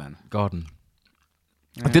July, man. Garden.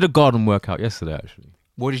 Yeah. I did a garden workout yesterday, actually.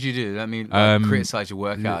 What did you do? Let me criticize your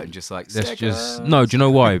workout and just like Let's just no. Do you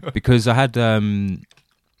know why? Because I had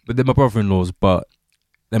but they're my brother-in-laws, but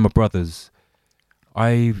they're my brothers.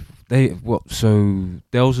 So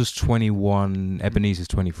Dels was 21, Ebenezer's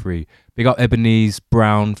 23. Big up Ebenezer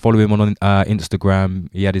Brown. Follow him on Instagram.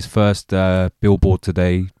 He had his first billboard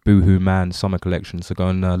today, Boohoo Man Summer Collection. So go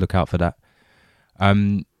and look out for that.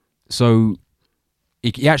 So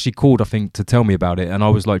he actually called, I think, to tell me about it, and I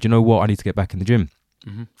was like, you know what? I need to get back in the gym.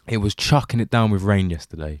 Mm-hmm. It was chucking it down with rain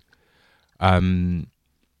yesterday, and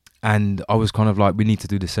I was kind of like, we need to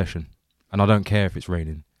do this session, and I don't care if it's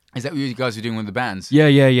raining. Is that what you guys were doing with the bands? Yeah.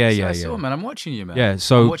 I saw, man. I'm watching you, man. Yeah, I'm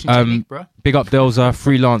so watching Technique, bro. big up Delza,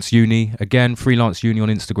 Freelance Uni. Again, Freelance Uni on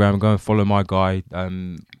Instagram. Go and follow my guy,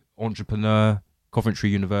 entrepreneur, Coventry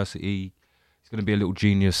University. He's going to be a little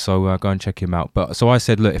genius, so go and check him out. But so I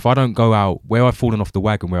said, look, if I don't go out, where I've fallen off the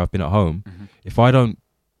wagon, where I've been at home, if I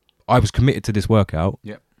was committed to this workout.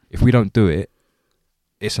 Yep. If we don't do it,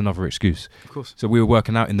 it's another excuse. Of course. So we were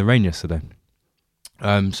working out in the rain yesterday.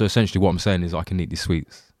 So essentially what I'm saying is I can eat these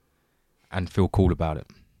sweets and feel cool about it.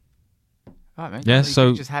 All right, man. Yeah, You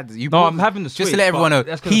so- just had I'm having the Just to sweets, let everyone know, but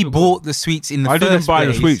that's 'cause I he feel bought the sweets in the I first didn't buy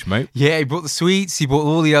the place. sweets, mate. Yeah, he bought the sweets. He bought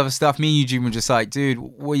all the other stuff. Me and Eugene were just like, dude,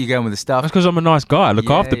 where are you going with the stuff? That's because I'm a nice guy. I look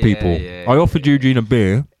Yeah, after people. yeah, I offered Eugene a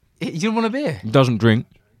beer. You don't want a beer? He doesn't drink.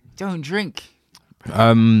 Don't drink.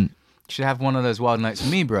 But You should have one of those wild nights with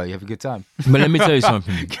me, bro. You have a good time. let me tell you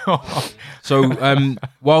something. Go on. So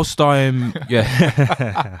whilst I'm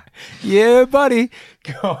Yeah, buddy.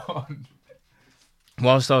 Go on.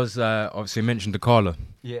 whilst I was obviously mentioned to Carla.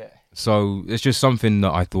 Yeah. So it's just something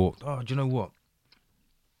that I thought, do you know what?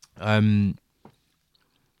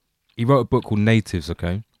 He wrote a book called Natives,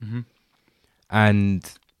 okay? Mhm.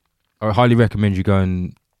 And I highly recommend you go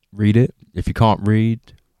and read it. If you can't read,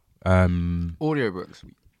 Audiobooks.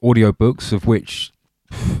 audiobooks, of which,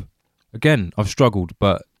 again, I've struggled.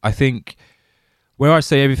 But I think where I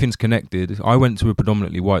say everything's connected, I went to a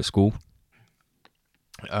predominantly white school.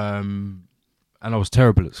 And I was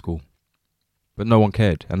terrible at school. But no one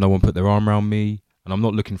cared, and no one put their arm around me. And I'm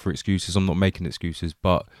not looking for excuses. I'm not making excuses.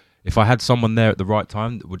 But if I had someone there at the right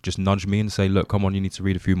time that would just nudge me and say, look, come on, you need to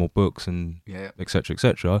read a few more books and Yeah. et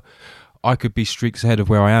cetera, I could be streaks ahead of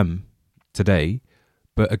where I am today.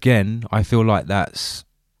 But again, I feel like that's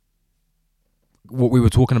what we were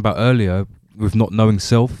talking about earlier with not knowing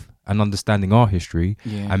self and understanding our history,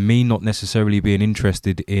 Yeah. and me not necessarily being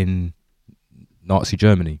interested in Nazi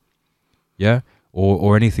Germany. Yeah?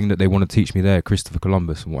 Or anything that they want to teach me there, Christopher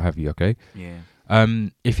Columbus and what have you, okay? Yeah.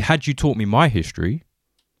 If had you taught me my history,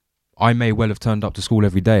 I may well have turned up to school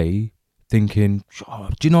every day thinking, oh,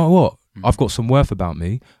 do you know what? I've got some worth about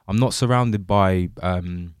me. I'm not surrounded by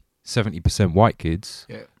 70% white kids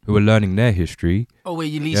who are learning their history. Oh, well,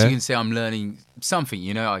 at least you can say I'm learning something,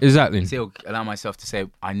 you know? I Exactly. still allow myself to say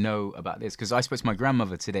I know about this. Because I spoke to my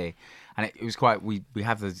grandmother today, and it was quite, we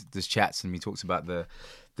have those chats, and we talked about the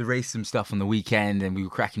racism stuff on the weekend, and we were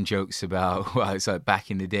cracking jokes about, well, it's like back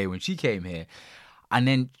in the day when she came here. And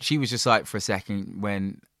then she was just like, for a second,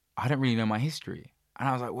 when I don't really know my history. And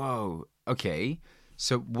I was like, whoa, okay.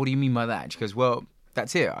 So what do you mean by that? She goes, well,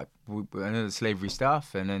 that's it. I know the slavery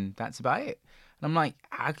stuff, and then that's about it. And I'm like,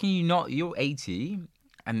 how can you not? You're 80,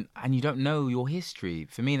 and you don't know your history.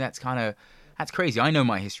 For me, that's crazy. I know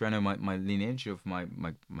my history. I know my lineage of my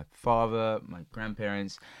father, my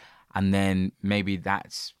grandparents, and then maybe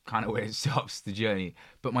that's kind of where it stops the journey.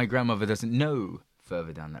 But my grandmother doesn't know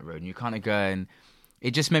further down that road. And you kind of go, and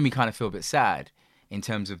it just made me kind of feel a bit sad in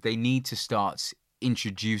terms of they need to start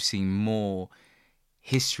introducing more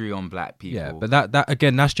history on black people. Yeah, but that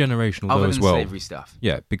again, that's generational though as well. Slavery stuff.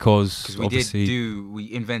 Yeah, because we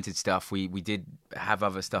invented stuff. We did have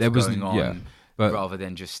other stuff going on, rather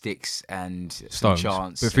than just sticks and stones.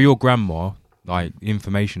 Chants. But for your grandma, like the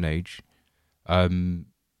information age,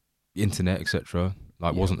 internet, etc.,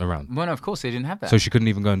 wasn't around. Well, no, of course they didn't have that. So she couldn't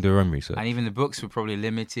even go and do her own research. And even the books were probably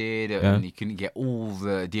limited, and you couldn't get all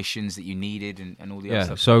the editions that you needed and all the other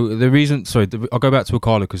stuff. So the reason, I'll go back to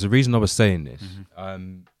Akala because the reason I was saying this,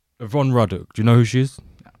 Yvonne Ruddock, do you know who she is?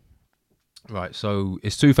 No. Right, so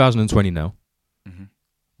it's 2020 now. Mm-hmm.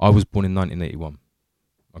 I was born in 1981.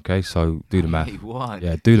 Okay, so do the math. 81?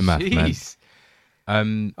 Yeah, do the math,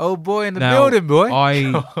 man. Oh boy in the building, boy.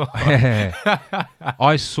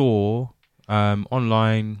 I saw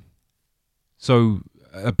online. So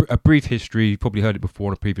a brief history, you probably heard it before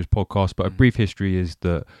on a previous podcast, but a brief history is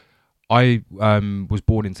that I was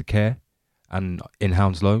born into care and in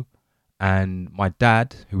Hounslow, and my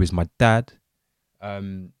dad, who is my dad,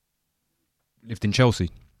 lived in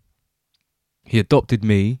Chelsea. He adopted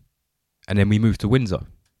me, and then we moved to Windsor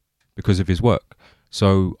because of his work.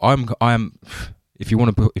 So I am, if you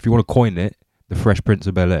want to coin it, the Fresh Prince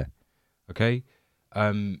of Bel-Air. Okay.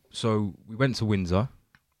 So we went to Windsor,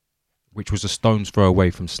 which was a stone's throw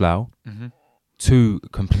away from Slough. Mm-hmm. Two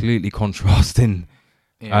completely contrasting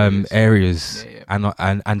areas. Yeah.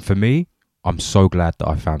 And for me, I'm so glad that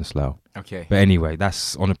I found Slough. Okay. But anyway,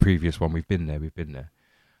 that's on a previous one. We've been there.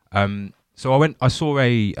 So I saw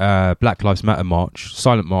a Black Lives Matter march,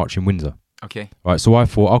 silent march in Windsor. Okay. Right. So I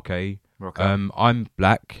thought, okay, I'm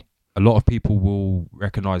black. A lot of people will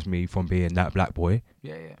recognise me from being that black boy.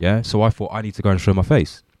 Yeah. So I thought I need to go and show my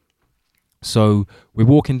face. So we're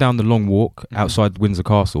walking down the long walk outside Windsor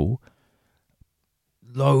Castle.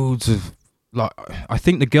 Loads of I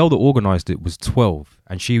think the girl that organised it was 12,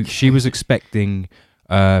 and she was expecting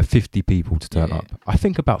 50 people to turn up. I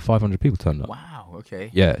think about 500 people turned up. Wow. Okay.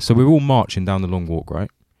 Yeah. So we're all marching down the long walk, right?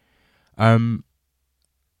 I'm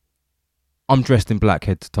dressed in black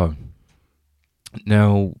head to toe.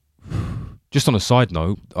 Now, just on a side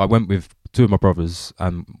note, I went with two of my brothers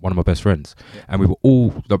and one of my best friends, and we were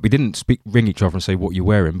all we didn't ring each other and say what you're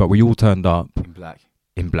wearing, but we all turned up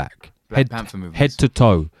in black. Head to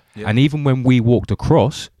toe. Yeah. And even when we walked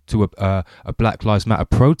across to a Black Lives Matter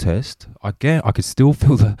protest, I could still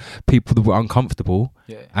feel the people that were uncomfortable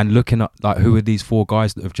and looking at who are these four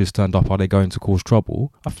guys that have just turned up? Are they going to cause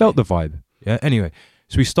trouble? I felt the vibe. Yeah. Anyway,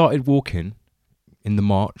 so we started walking in the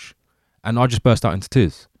march, and I just burst out into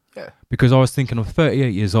tears. Yeah. Because I was thinking, I'm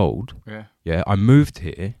 38 years old. Yeah. Yeah. I moved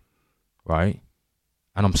here, right?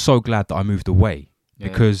 And I'm so glad that I moved away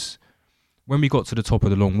because when we got to the top of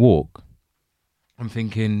the long walk, I'm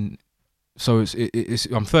thinking, so it's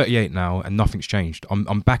I'm 38 now and nothing's changed.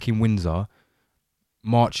 I'm back in Windsor,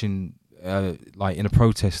 marching in a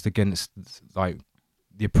protest against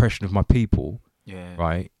the oppression of my people. Yeah.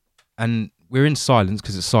 Right. And we're in silence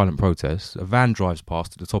because it's silent protest. A van drives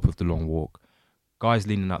past at the top of the long walk. Guy's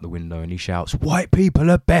leaning out the window and he shouts, "White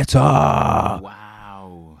people are better."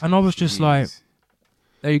 Wow. And I was just like,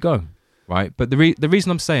 there you go. Right. But the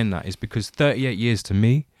reason I'm saying that is because 38 years to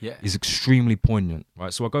me is extremely poignant.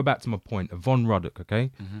 Right. So I go back to my point. Yvonne Ruddock,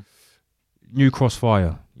 okay? Mm-hmm. New Cross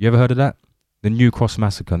Fire. You ever heard of that? The New Cross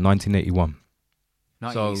Massacre, 1981.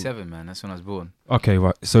 1987, man. That's when I was born. Okay,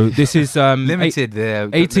 right. So this is limited.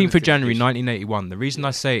 18th of January, 1981. The reason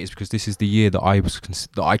I say it is because this is the year that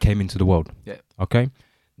I came into the world. Yeah. Okay.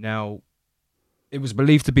 Now, it was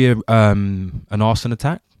believed to be an arson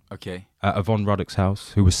attack. Okay. At Yvonne Ruddock's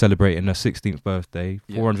house, who was celebrating her 16th birthday,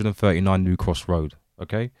 439 New Cross Road.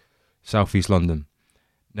 Okay, Southeast London.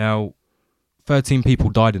 Now, 13 people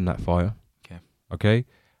died in that fire. Okay. Okay.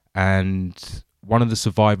 And one of the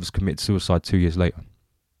survivors committed suicide 2 years later.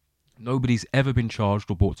 Nobody's ever been charged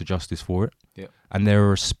or brought to justice for it. Yeah. And there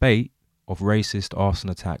are a spate of racist arson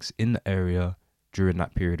attacks in the area during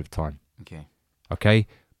that period of time. Okay. Okay.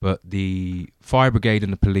 But the fire brigade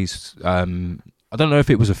and the police, I don't know if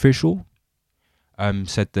it was official,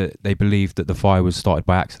 said that they believed that the fire was started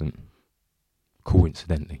by accident.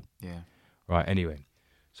 Coincidentally. Yeah. Right. Anyway.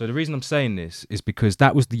 So the reason I'm saying this is because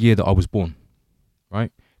that was the year that I was born.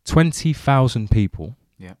 Right. 20,000 people.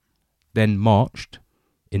 Yeah. Then marched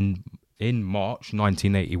in March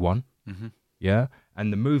 1981. Mm-hmm. Yeah.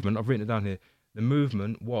 And the movement, I've written it down here. The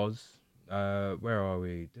movement was, where are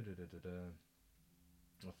we?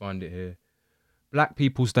 I'll find it here. Black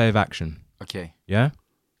People's Day of Action. Okay. Yeah.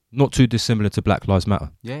 Not too dissimilar to Black Lives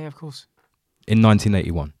Matter. Yeah, of course. In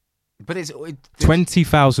 1981. But it's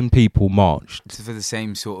 20,000 people marched for the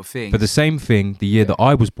same sort of thing. for the same thing the year that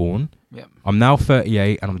I was born. Yeah. I'm now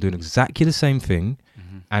 38 and I'm doing exactly the same thing.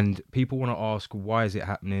 Mm-hmm. And people want to ask, why is it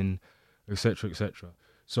happening, etc., etc.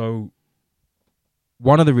 So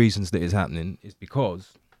one of the reasons that it's happening is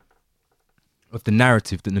because of the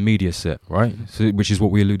narrative that the media set, right? So, which is what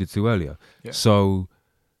we alluded to earlier. Yeah. So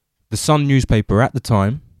the Sun newspaper at the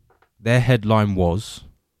time, their headline was,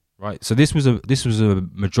 right? So this was a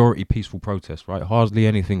majority peaceful protest, right? Hardly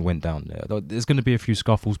anything went down there. There's going to be a few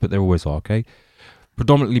scuffles, but there always are, okay?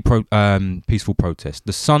 Predominantly peaceful protest.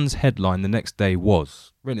 The Sun's headline the next day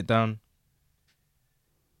was, written it down,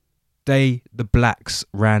 "Day the Blacks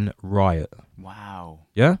Ran Riot." Wow.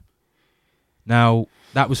 Yeah? Now,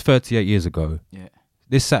 that was 38 years ago. Yeah.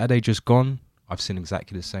 This Saturday just gone, I've seen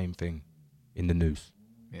exactly the same thing in the news.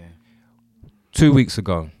 Yeah. 2 weeks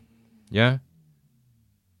ago, yeah?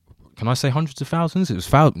 Can I say hundreds of thousands?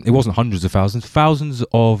 It wasn't hundreds of thousands. Thousands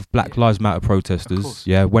of Black Lives Matter protesters,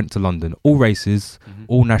 went to London. All races,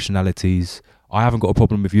 all nationalities. I haven't got a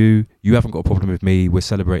problem with you. You haven't got a problem with me. We're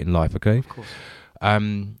celebrating life, okay? Of course.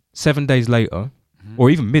 7 days later, or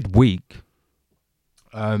even midweek,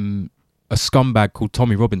 a scumbag called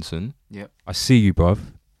Tommy Robinson. Yep. I see you, bruv.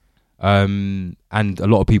 And a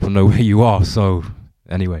lot of people know where you are. So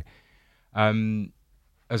anyway,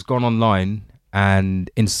 has gone online and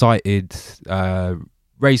incited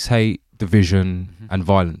race hate, division, and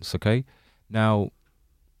violence. Okay. Now,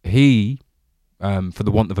 he, for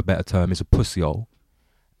the want of a better term, is a pussyhole,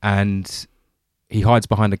 and he hides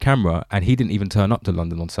behind a camera. And he didn't even turn up to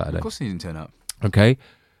London on Saturday. Of course, he didn't turn up. Okay,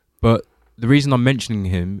 but the reason I'm mentioning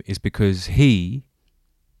him is because he,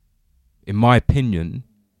 in my opinion,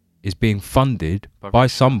 is being funded by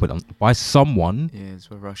someone. Yeah, it's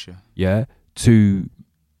by Russia. Yeah, to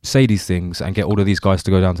say these things and get all of these guys to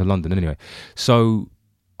go down to London anyway. So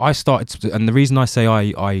I started, and the reason I say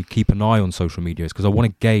I keep an eye on social media is because I want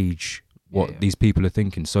to gauge what these people are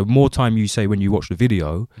thinking. So more time you say when you watch the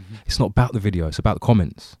video, it's not about the video, it's about the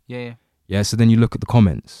comments. Yeah, so then you look at the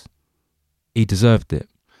comments. He deserved it.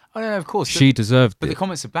 Oh, no, of course. She deserved it. But the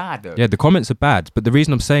comments are bad, though. Yeah, the comments are bad. But the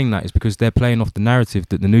reason I'm saying that is because they're playing off the narrative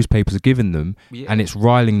that the newspapers are giving them, and it's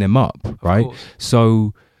riling them up, right?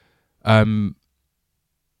 So 30,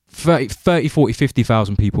 40,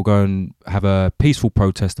 50,000 people go and have a peaceful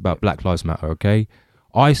protest about Black Lives Matter, okay?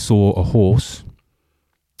 I saw a horse.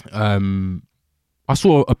 I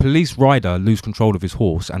saw a police rider lose control of his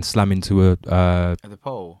horse and slam into At the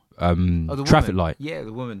pole. The traffic light. Yeah,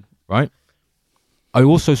 the woman. Right? I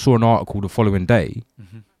also saw an article the following day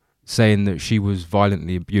saying that she was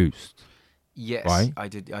violently abused. Yes, right? I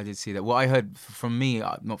did see that. What I heard from me,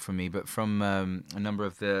 not from me, but from a number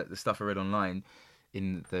of the stuff I read online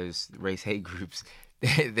in those race hate groups,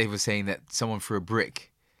 they were saying that someone threw a brick.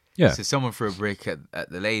 Yeah. So someone threw a brick at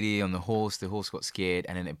the lady on the horse. The horse got scared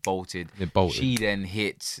and then it bolted. She then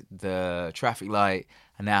hit the traffic light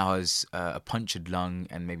and now has a punctured lung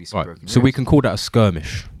and maybe some broken ribs. So we can call that a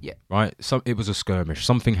skirmish. Yeah. Right? It was a skirmish.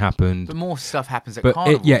 Something happened. But more stuff happens at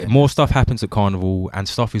Carnival. More stuff happens at Carnival, and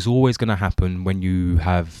stuff is always going to happen when you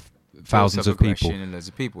have thousands of people. And loads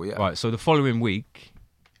of people, yeah. Right, so the following week,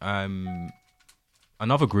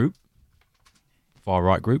 another group,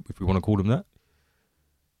 far-right group, if we want to call them that.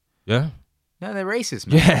 Yeah? No, they're racist,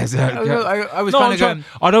 man. Yeah, I was kind of going...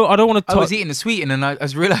 I don't want to... I was eating the sweet and then I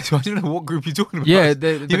realised I don't know what group you're talking about. Yeah,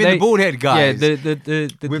 you mean the bald head guys? Yeah,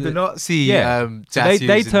 with the Nazi tattoos.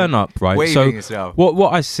 They turn up, right? So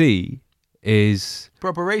what I see is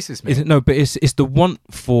proper racist, man. But it's the want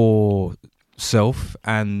for self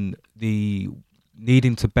and the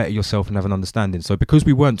needing to better yourself and have an understanding. So because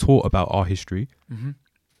we weren't taught about our history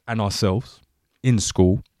and ourselves in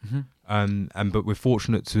school, but we're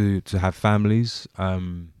fortunate to have families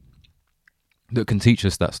that can teach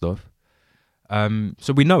us that stuff.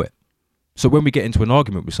 So we know it. So when we get into an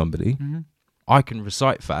argument with somebody, Mm-hmm. I can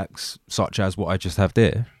recite facts such as what I just have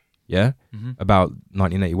there, Mm-hmm. about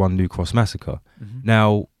 1981 New Cross massacre. Mm-hmm.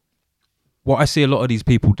 Now, what I see a lot of these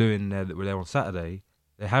people doing there that were there on Saturday,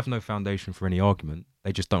 they have no foundation for any argument.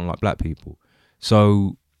 They just don't like black people.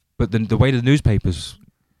 So, but the way the newspapers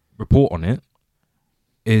report on it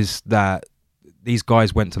is that these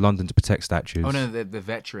guys went to London to protect statues. Oh no, the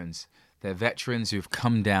veterans. They're veterans who've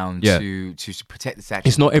come down Yeah. to protect the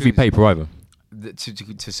statues. It's not every paper either.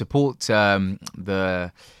 To support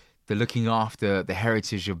the looking after the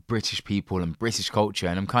heritage of British people and British culture,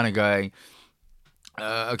 and I'm kind of going,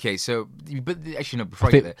 okay, so but actually no, before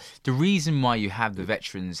I get there, the reason why you have the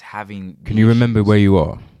veterans having Can you remember where you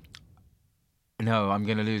are? No, I'm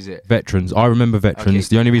gonna lose it. Veterans. I remember veterans.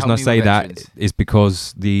 Okay, the only reason help I me say with that veterans. is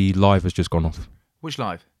because the live has just gone off. Which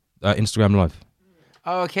live? Instagram live.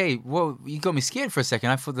 Oh, okay. Well, you got me scared for a second.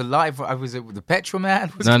 I thought the live. I was with the petrol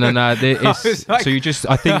man. No. was like- So you just.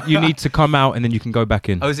 I think you need to come out and then you can go back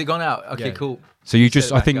in. Oh, is it gone out? Okay, Yeah. cool. So you Set just.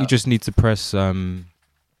 it I back think you up. just need to press. Go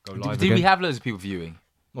live Did again. we have loads of people viewing?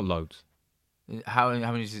 Not loads. How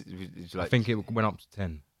many? Is it like, I think it went up to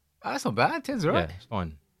 10. oh, that's not bad. 10's alright. Yeah, it's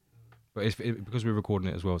fine. But because we're recording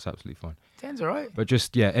it as well, it's absolutely fine. 10's alright. But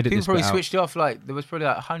just edit People this probably bit out. switched off. Like there was probably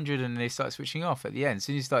like 100, and they started switching off at the end. As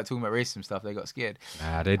soon as you started talking about racism stuff, they got scared.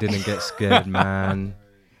 Nah, they didn't get scared, man.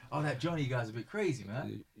 Oh, that Johnny guy's a bit crazy,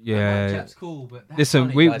 man. Yeah. Chap's cool, but that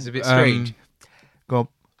Listen, Johnny guy's a bit strange. Go on.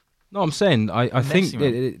 No, I'm saying I think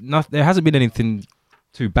messy, there hasn't been anything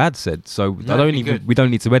too bad said, so No, it'd be good. we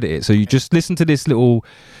don't need to edit it. So you just listen to this little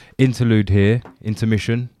interlude here,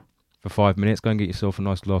 intermission for 5 minutes. Go and get yourself a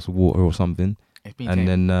nice glass of water or something, It's been and 10.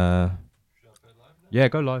 then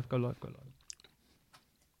go live.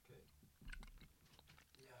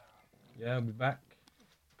 Yeah, we're back.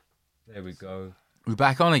 There we go. We're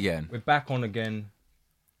back on again. We're back on again.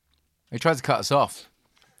 They tried to cut us off.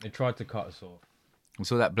 They tried to cut us off. We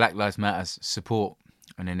saw that Black Lives Matter support,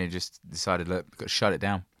 and then they just decided, look, we've got to shut it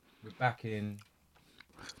down. We're back in.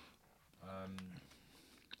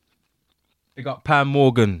 Big up Pam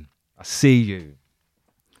Morgan. I see you.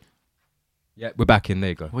 Yeah, we're back in. There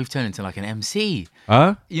you go. We've turned into like an MC.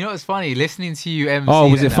 Huh? You know what's funny? Listening to you MC. Oh,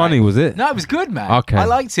 was that it funny? night- Was it? No, it was good, man. Okay. I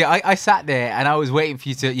liked it. I sat there and I was waiting for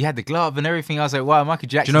you to. You had the glove and everything. I was like, wow, Michael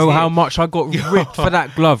Do Jackson. you know how much I got ripped for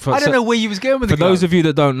that glove? I don't know where you was going with the For glove. those of you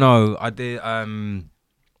that don't know, I did.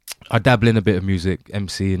 I dabble in a bit of music,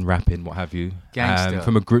 MC and rapping, what have you. Gangster.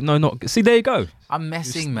 From a group. No, not. See, there you go. I'm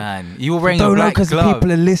messing, man. You were wearing Don't a know black because glove.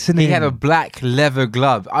 people are listening. He had a black leather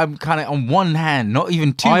glove. I'm kind of on one hand, not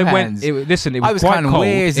even two hands. Listen, it I was was quite kinda, cold.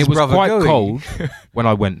 where's It this was brother quite going? cold when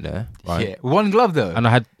I went there. Right. Yeah, one glove though. And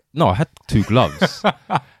I had 2 gloves.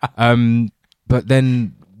 But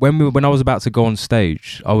then when I was about to go on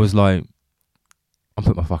stage, I was like, I'm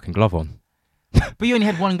putting my fucking glove on. But you only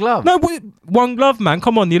had one glove. No, one glove, man.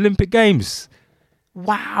 Come on, the Olympic Games.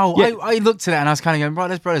 Wow. Yeah. I looked at that and I was kind of going, bro,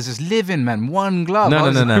 this brother's just living, man. One glove. I No.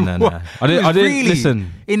 was like, what? I didn't really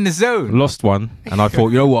listen. In the zone. Lost one, and I thought,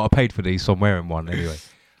 you know what? I paid for these, so I'm wearing one anyway.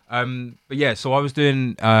 But yeah, so I was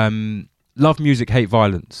doing Love Music, Hate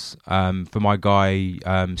Violence for my guy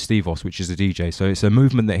Steve Voss, which is a DJ. So it's a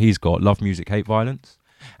movement that he's got, Love Music, Hate Violence,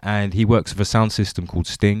 and he works with a sound system called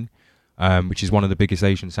Sting, which is one of the biggest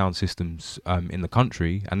Asian sound systems in the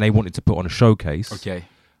country, and they wanted to put on a showcase. Okay.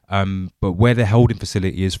 But where their holding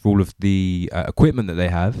facility is for all of the equipment that they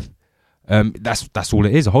have, that's all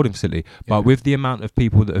it is, a holding facility. But with the amount of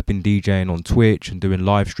people that have been DJing on Twitch and doing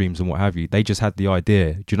live streams and what have you, they just had the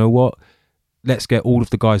idea, do you know what? Let's get all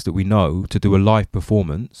of the guys that we know to do a live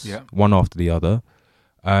performance, one after the other.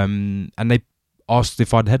 And they asked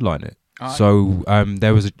if I'd headline it. So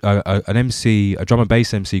there was an MC, a drum and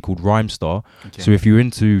bass MC called Rhymestar. Okay. So if you're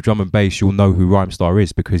into drum and bass, you'll know who Rhymestar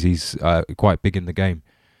is because he's quite big in the game.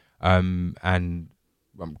 And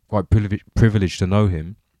I'm quite privileged to know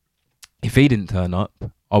him. If he didn't turn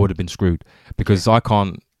up, I would have been screwed because I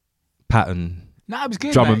can't pattern No, it was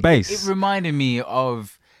good. drum man. and bass. It reminded me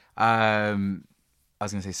of I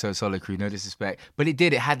was gonna say So Solo Crew, no disrespect, but it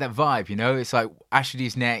did. It had that vibe, you know. It's like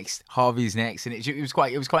Ashley's next, Harvey's next, and it was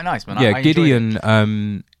quite nice, man. Yeah, I enjoyed it.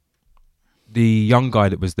 Gideon, the young guy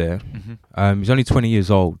that was there, he's only 20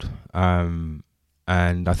 years old, and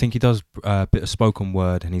I think he does a bit of spoken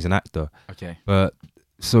word, and he's an actor. Okay. But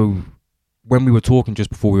so when we were talking just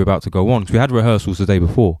before we were about to go on, because we had rehearsals the day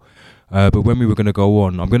before, but when we were going to go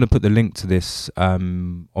on, I'm going to put the link to this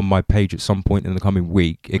on my page at some point in the coming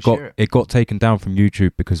week. It got taken down from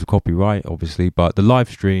YouTube because of copyright, obviously, but the live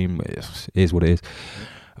stream is what it is.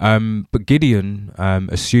 But Gideon,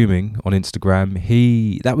 assuming on Instagram,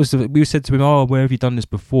 we said to him, "Oh, where have you done this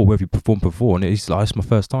before? Where have you performed before?" And he's like, "It's my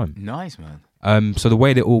first time." Nice, man. So the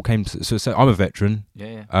way that it all came to, so I'm a veteran.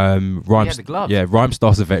 Yeah. Rhymes, the gloves. yeah,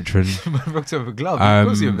 Rhymestar's a veteran. Rocked over glove. Of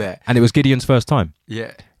course you're there. And it was Gideon's first time.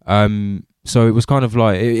 Yeah. So it was kind of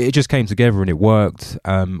like it just came together and it worked.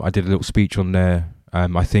 I did a little speech on there.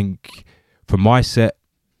 I think for my set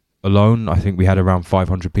alone, I think we had around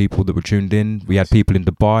 500 people that were tuned in. We had people in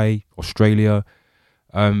Dubai, Australia.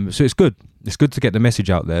 So it's good. It's good to get the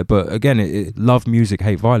message out there. But again, love music,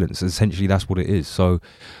 hate violence. Essentially, that's what it is. So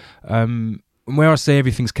where I say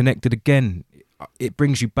everything's connected, again, it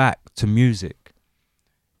brings you back to music.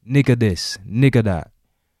 Nigger this, nigger that,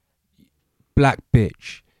 black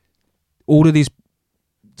bitch. All of these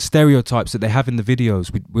stereotypes that they have in the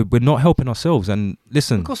videos, we're not helping ourselves. And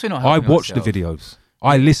listen, of course we're not I helping watch the videos.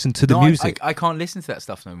 I listen to the music. I can't listen to that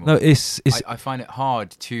stuff no more. No, it's I find it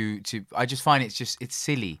hard to. I just find it's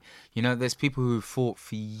silly. You know, there's people who fought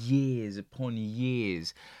for years upon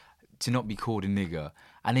years to not be called a nigger,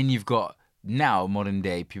 and then you've got now modern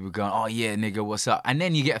day people going, "Oh yeah, nigger, what's up?" And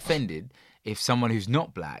then you get offended if someone who's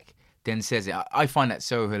not black then says it. I find that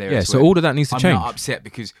so hilarious. Yeah, so all of that needs to change. I'm not upset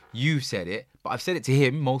because you said it, but I've said it to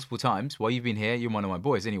him multiple times while you've been here. You're one of my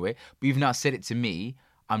boys anyway, but you've now said it to me.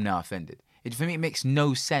 I'm now offended. For me, it makes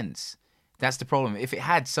no sense. That's the problem. If it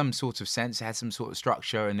had some sort of sense, it had some sort of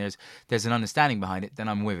structure, and there's an understanding behind it, then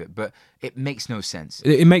I'm with it. But it makes no sense.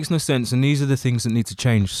 It makes no sense, and these are the things that need to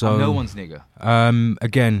change. So no one's nigger.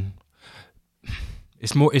 Again,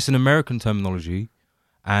 it's an American terminology,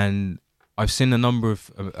 and I've seen a number of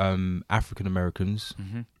African Americans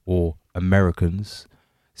or Americans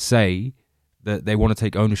say that they want to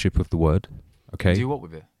take ownership of the word. Okay, do what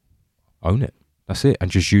with it? Own it. That's it, and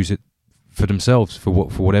just use it for themselves for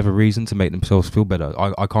whatever reason to make themselves feel better.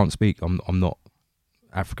 I can't speak. I'm not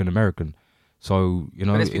African American, so you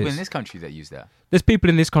know. But there's people in this country that use that. There's people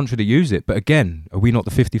in this country that use it, but again, are we not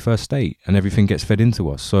the 51st state and everything gets fed into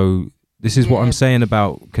us? So this is what I'm saying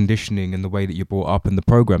about conditioning and the way that you're brought up and the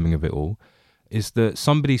programming of it all. Is that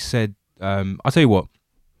somebody said? I'll tell you what.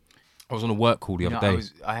 I was on a work call the other day.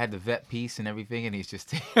 I had the vet piece and everything, and he's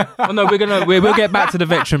just. Oh no, we'll get back to the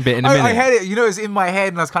veteran bit in a minute. I had it. You know, it's in my head,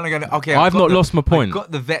 and I was kind of going, okay. I've not lost my point. I've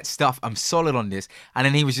got the vet stuff. I'm solid on this, and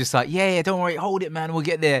then he was just like, yeah, don't worry, hold it, man. We'll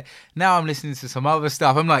get there. Now I'm listening to some other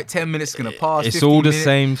stuff. I'm like, 10 minutes gonna pass. It's all the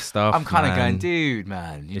same stuff. I'm kind of going, dude,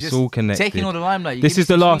 man. You're it's just all connected. Taking all the limelight. This is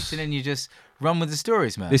the last, and then you just run with the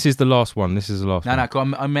stories, man. This is the last one. No,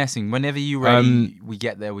 I'm messing. Whenever you're ready, we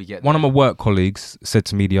get there. One of my work colleagues said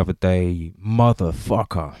to me the other day,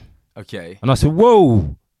 "Motherfucker." Okay. And I said, "Whoa."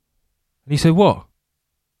 And he said, "What?"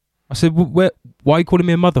 I said, "Why are you calling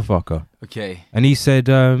me a motherfucker?" Okay. And he said,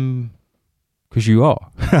 "'Cause you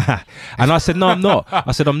are." And I said, "No, I'm not."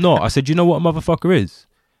 I said, "I'm not." I said, "You know what a motherfucker is?"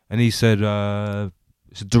 And he said,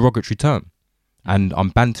 "It's a derogatory term, and I'm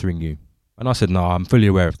bantering you." And I said, no, I'm fully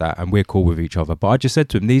aware of that, and we're cool with each other. But I just said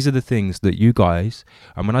to him, these are the things that you guys,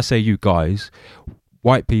 and when I say you guys,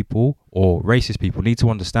 white people or racist people need to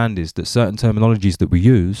understand is that certain terminologies that we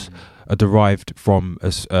use are derived from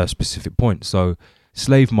a specific point. So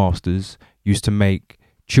slave masters used to make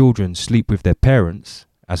children sleep with their parents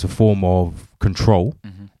as a form of control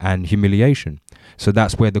and humiliation. So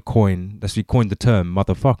that's where we coined the term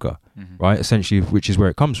motherfucker, right? Essentially, which is where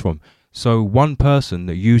it comes from. So one person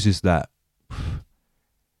that uses that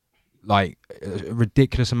like a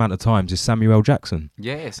ridiculous amount of times is Samuel L. Jackson.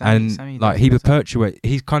 Yeah, Sammy like he perpetuate.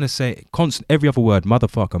 He's kind of saying constant every other word,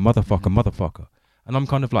 motherfucker, motherfucker, motherfucker. And I'm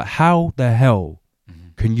kind of like, how the hell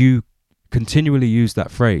can you continually use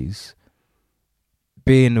that phrase,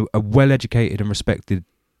 being a well-educated and respected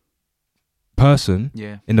person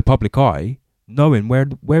in the public eye, knowing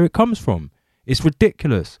where it comes from? It's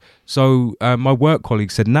ridiculous. So my work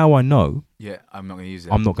colleague said, now I know. Yeah, I'm not going to use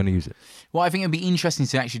it. I'm not going to use it. Well, I think it'd be interesting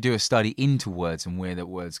to actually do a study into words and where the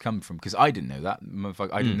words come from, because I didn't know that.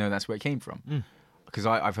 I didn't know that's where it came from. Because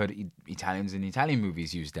I've heard Italians in Italian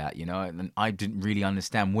movies use that, you know, and I didn't really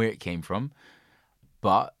understand where it came from.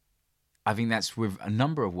 But I think that's with a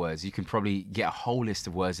number of words. You can probably get a whole list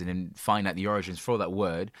of words and then find out the origins for that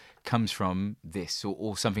word comes from this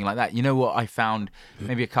or something like that. You know what I found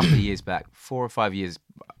maybe a couple of years back, 4 or 5 years.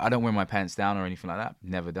 I don't wear my pants down or anything like that.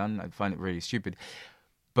 Never done. I find it really stupid.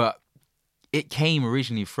 But it came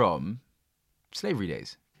originally from slavery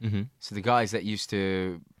days. So the guys that used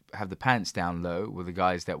to have the pants down low were the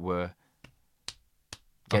guys that were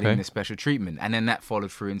getting the special treatment. And then that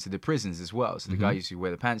followed through into the prisons as well. So the guy used to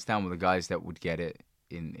wear the pants down were the guys that would get it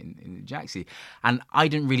in Jaxie, and I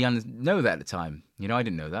didn't really know that at the time. You know, I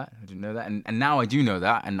didn't know that. And now I do know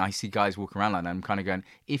that, and I see guys walking around like that. I'm kind of going,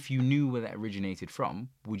 if you knew where that originated from,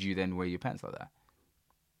 would you then wear your pants like that?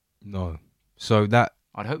 No. So that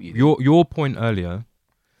I'd hope you. Your point earlier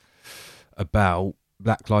about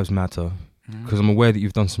Black Lives Matter, because I'm aware that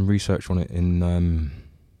you've done some research on it in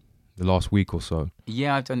the last week or so.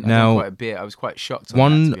 Yeah, I've done Now, quite a bit. I was quite shocked.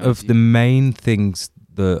 One of the main things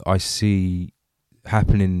that I see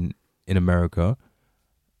happening in America,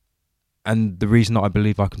 and the reason that I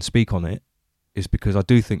believe I can speak on it, is because I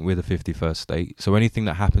do think we're the 51st state. So anything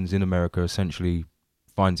that happens in America essentially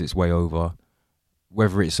finds its way over,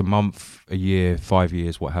 whether it's a month, a year, 5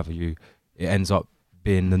 years, what have you, it ends up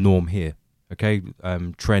being the norm here. Okay,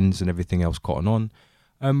 trends and everything else cotton on.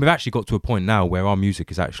 We've actually got to a point now where our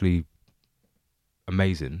music is actually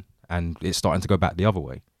amazing, and it's starting to go back the other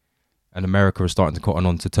way. And America is starting to cotton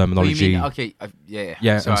on to terminology. You mean, okay,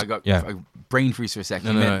 yeah. So I got brain freeze for a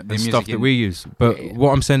second. No, the stuff that we use. But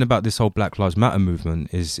what I'm saying about this whole Black Lives Matter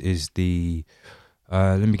movement is the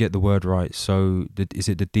let me get the word right. So is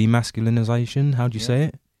it the demasculinization? How do you say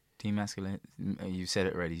it? You said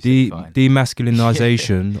it already.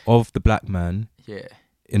 Demasculinization of the black man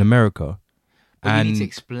in America. But you need to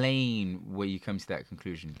explain where you come to that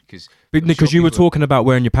conclusion. Because you were talking about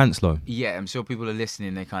wearing your pants low. Yeah, I'm sure people are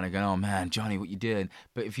listening. They're kind of going, oh man, Johnny, what you doing?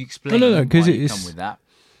 But if you explain why you come with that.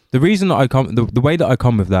 The reason that I come, the way that I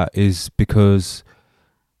come with that is because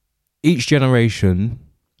each generation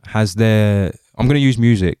has their, I'm going to use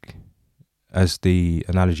music as the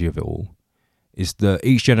analogy of it all, is that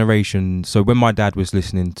each generation, so when my dad was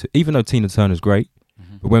listening to, even though Tina Turner's great,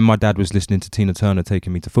 but when my dad was listening to Tina Turner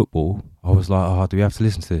taking me to football, I was like, oh, do we have to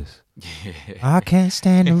listen to this? I can't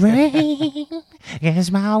stand the rain.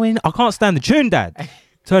 It's my wind. I can't stand the tune, Dad.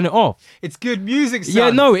 Turn it off. It's good music, son. Yeah,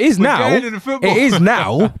 no, it is We're now. going to the football. It is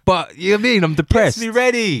now, but you know what I mean? I'm depressed. Gets me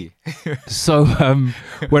ready. So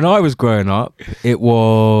when I was growing up, it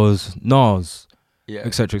was Nas,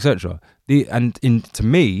 etc., etc. To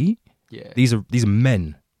me, these are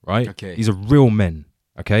men, right? Okay. These are real men.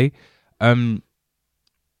 Okay.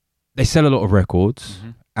 They sell a lot of records,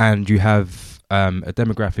 and you have a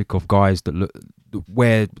demographic of guys that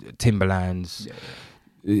wear Timberlands,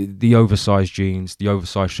 the oversized jeans, the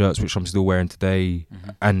oversized shirts, which I'm still wearing today,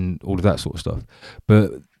 and all of that sort of stuff.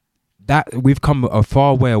 But that we've come a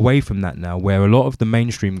far way away from that now, where a lot of the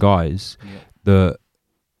mainstream guys that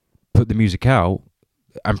put the music out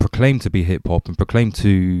and proclaim to be hip hop and proclaim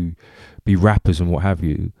to be rappers and what have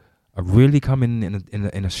you, are really coming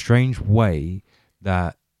in a strange way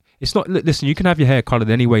that. It's not. Listen, you can have your hair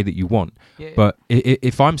coloured any way that you want, but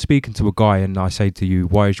if I'm speaking to a guy and I say to you,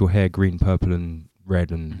 "Why is your hair green, purple, and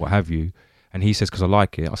red, and what have you?" and he says, "Because I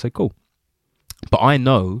like it," I say, "Cool." But I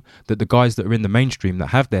know that the guys that are in the mainstream that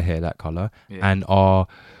have their hair that colour and are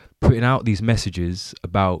putting out these messages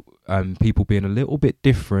about people being a little bit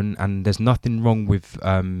different, and there's nothing wrong with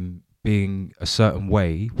being a certain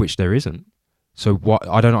way, which there isn't. So what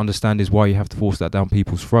I don't understand is why you have to force that down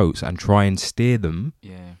people's throats and try and steer them.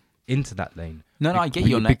 Into that lane. No, I get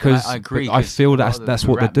you because I agree. I feel that's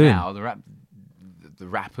what they're doing. Now, the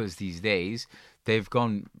rappers these days, they've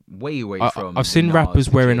gone way away from. I've seen rappers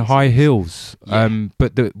wearing high heels.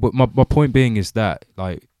 But my point being is that,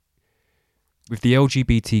 like, with the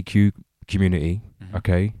LGBTQ community,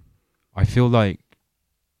 okay, I feel like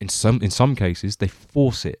in some cases they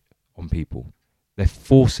force it on people. They're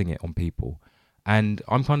forcing it on people, and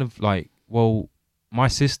I'm kind of like, well, my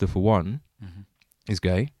sister for one is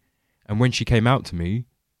gay. And when she came out to me,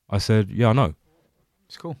 I said, yeah, I know.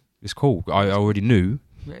 It's cool. It's cool. I already knew.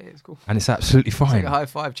 Yeah, it's cool. And it's absolutely fine. Take a high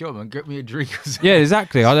five, John, and get me a drink or something. Yeah,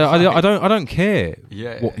 exactly. I don't care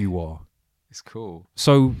what you are. It's cool.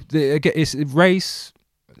 So it's race,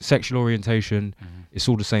 sexual orientation. It's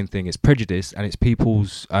all the same thing. It's prejudice, and it's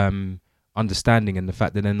people's understanding and the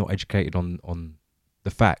fact that they're not educated on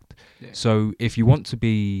the fact. Yeah. So if you want to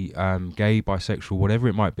be gay, bisexual, whatever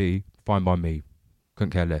it might be, fine by me.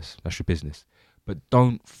 Couldn't care less. That's your business. But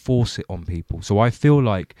don't force it on people. So I feel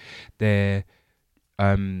like they're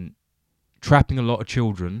trapping a lot of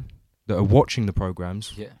children that are watching the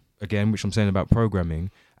programs, again, which I'm saying about programming,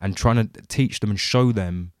 and trying to teach them and show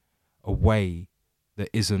them a way that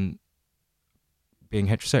isn't being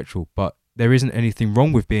heterosexual. But there isn't anything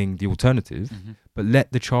wrong with being the alternative, but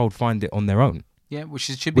let the child find it on their own. Yeah, which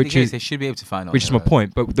should be the case. They should be able to find out. Which is my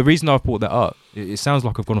point. But the reason I've brought that up, it sounds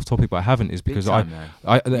like I've gone off topic, but I haven't, is because I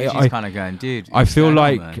kind of going, dude. I feel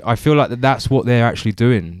like that's what they're actually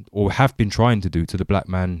doing, or have been trying to do to the black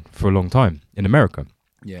man for a long time in America.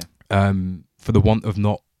 Yeah. For the want of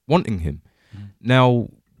not wanting him. Now,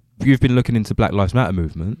 you've been looking into Black Lives Matter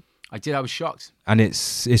movement, I did. I was shocked. and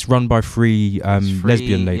it's run by three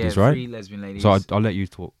lesbian ladies, right? 3 lesbian ladies. So I'll let you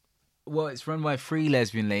talk. Well, it's run by 3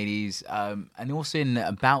 lesbian ladies, and also in the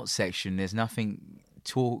about section, there's nothing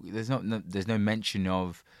talk. There's no mention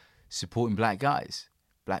of supporting black guys,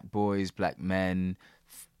 black boys, black men,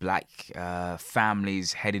 black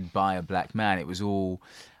families headed by a black man. It was all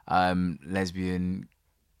lesbian,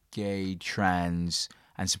 gay, trans,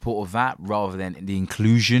 and support of that rather than the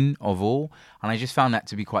inclusion of all. And I just found that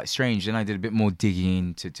to be quite strange. Then I did a bit more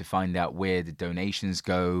digging to find out where the donations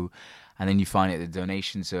go. And then you find that the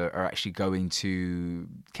donations are actually going to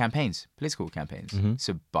campaigns, political campaigns. Mm-hmm.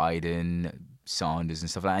 So Biden, Sanders and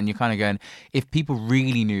stuff like that. And you're kind of going, if people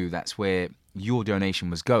really knew that's where your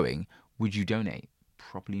donation was going, would you donate?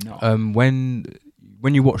 Probably not.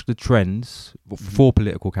 When you watch the trends for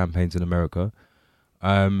political campaigns in America,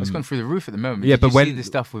 it's gone through the roof at the moment. Yeah, Did but you when see the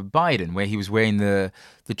stuff with Biden where he was wearing the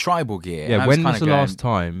tribal gear? yeah, And I when was kinda the going, last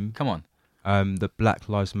time Come on. the Black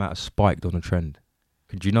Lives Matter spiked on a trend?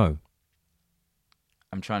 Could you know?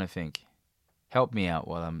 I'm trying to think. Help me out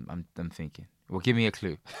while I'm thinking. Well, give me a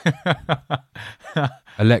clue.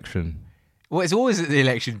 Election. Well, it's always at the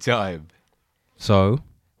election time. So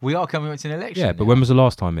We are coming up to an election. yeah, but now. when was the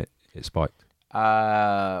last time it spiked?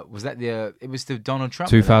 Was that it was the Donald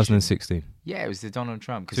Trump election. 2016. Yeah, it was the Donald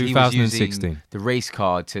Trump because he was 2016. using the race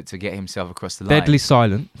card to get himself across the line. Deadly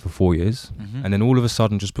silent for 4 years, Mhm. and then all of a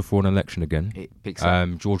sudden, just before an election again, It picks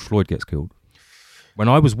up. George Floyd gets killed. When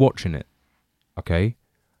I was watching it, okay,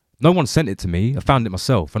 no one sent it to me. I found it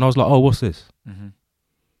myself, and I was like, "Oh, what's this?" Mm-hmm.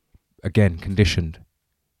 Again, conditioned.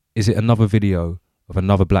 Is it another video of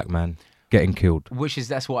another black man getting killed?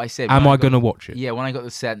 That's what I said. Am When I got- going to watch it? Yeah, when I got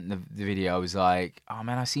the video, I was like, "Oh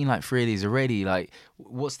man, I've seen like 3 of these already. Like,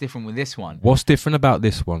 what's different with this one?" What's different about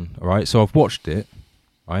this one? All right, so I've watched it,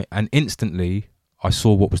 right, and instantly I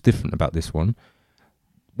saw what was different about this one.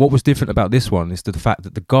 What was different about this one is the fact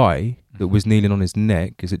that the guy that was kneeling on his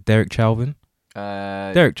neck, is it Derek Chauvin?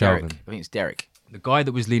 Derek Chauvin. I think it's Derek. The guy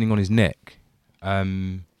that was leaning on his neck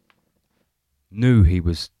knew he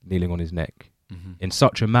was kneeling on his neck Mm-hmm. in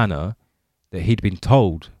such a manner that he'd been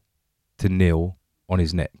told to kneel on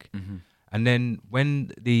his neck. Mm-hmm. And then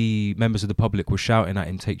when the members of the public were shouting at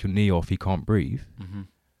him, "Take your knee off, he can't breathe," Mm-hmm.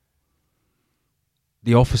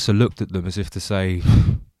 the officer looked at them as if to say,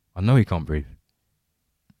 "I know he can't breathe.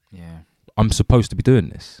 Yeah. I'm supposed to be doing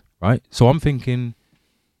this," right? So I'm thinking,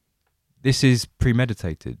 this is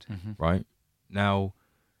premeditated, Mm-hmm. right? Now,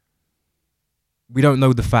 we don't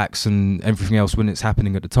know the facts and everything else when it's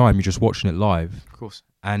happening at the time. You're just watching it live. Of course.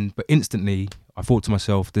 But instantly, I thought to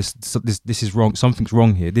myself, this is wrong. Something's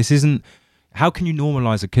wrong here. This isn't. How can you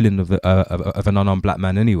normalize a killing of an unarmed black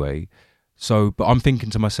man anyway? So, but I'm thinking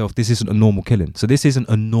to myself, this isn't a normal killing. So this isn't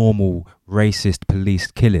a normal racist police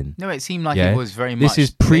killing. No, it seemed like Yeah. it was very This much.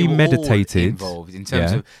 is they were all premeditated. involved in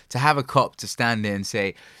terms Yeah. of to have a cop to stand there and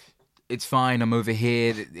say, "It's fine, I'm over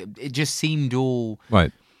here." It just seemed all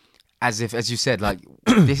Right. as if, as you said, like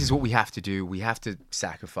this is what we have to do. We have to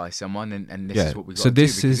sacrifice someone, and this Yeah. is what we got So to do.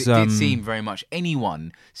 this Because is, it did seem very much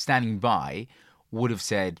anyone standing by would have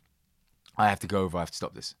said, "I have to go over. I have to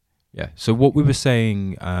stop this." Yeah. So what we were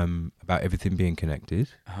saying about everything being connected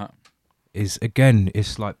Uh-huh. is, again,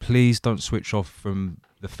 it's like, please don't switch off from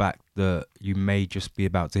the fact that you may just be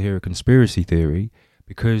about to hear a conspiracy theory,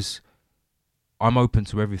 because I'm open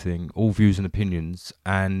to everything, all views and opinions.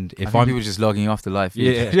 And I if think people just logging off the live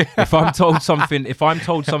feed. yeah, if I'm told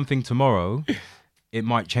something tomorrow, it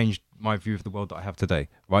might change my view of the world that I have today,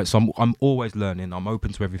 right? So I'm always learning. I'm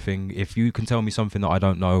open to everything. If you can tell me something that I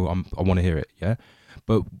don't know, I want to hear it. Yeah.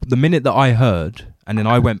 But the minute that I heard, and then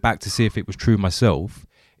I went back to see if it was true myself,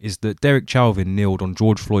 is that Derek Chauvin kneeled on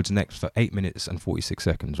George Floyd's neck for 8 minutes and 46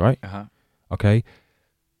 seconds, right? Uh-huh. Okay.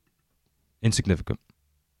 Insignificant.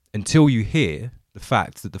 Until you hear the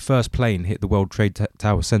fact that the first plane hit the World Trade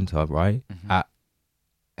Tower Center, right, Mhm. at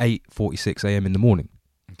 8:46 a.m. in the morning.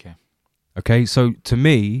 Okay. Okay, so to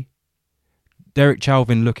me, Derek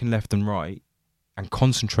Chauvin looking left and right and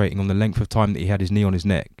concentrating on the length of time that he had his knee on his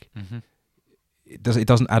neck, Mm-hmm. it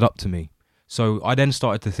doesn't add up to me. So I then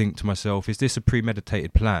started to think to myself, is this a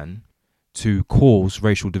premeditated plan to cause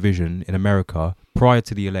racial division in America prior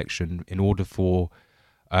to the election in order for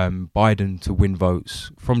Biden to win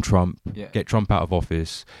votes from Trump, Yeah. get Trump out of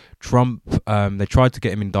office? Trump, they tried to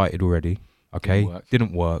get him indicted already. Okay,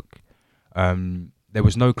 didn't work. There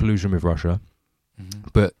was no collusion with Russia, Mm-hmm.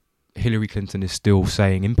 but Hillary Clinton is still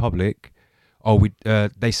saying in public, "Oh,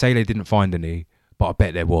 they say they didn't find any, but I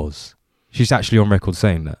bet there was." She's actually on record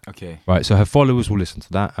saying that. Okay. Right, so her followers will listen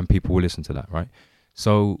to that, and people will listen to that, right?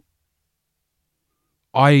 So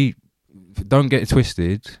I don't get it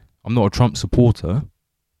twisted. I'm not a Trump supporter,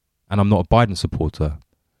 and I'm not a Biden supporter.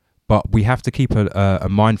 But we have to keep a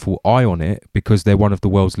mindful eye on it because they're one of the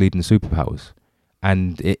world's leading superpowers.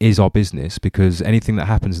 And it is our business because anything that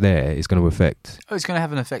happens there is going to affect. Oh, it's going to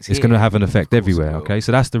have an effect. It's going to have an effect everywhere. it will. Okay,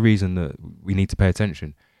 so that's the reason that we need to pay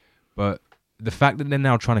attention. But the fact that they're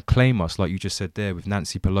now trying to claim us, like you just said there, with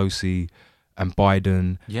Nancy Pelosi and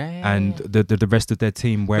Biden and the rest of their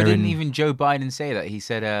team wearing. But didn't even Joe Biden say that? He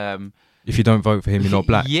said, if you don't vote for him, you're not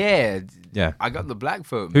black. Yeah. Yeah. I got the black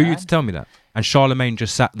vote. Who man. are you to tell me that? And Charlemagne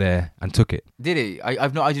just sat there and took it. Did he? I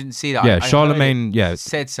didn't see that. Yeah, I Charlemagne. Yeah,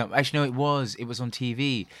 said something. Actually, no, it was on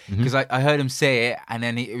TV because I heard him say it, and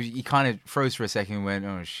then he kind of froze for a second and went,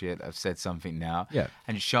 "Oh shit, I've said something now." Yeah.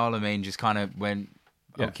 And Charlemagne just kind of went,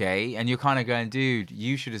 "Okay," and you're kind of going, "Dude,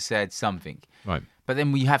 you should have said something." Right. But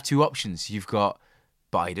then you have two options. You've got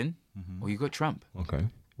Biden or you've got Trump. Okay.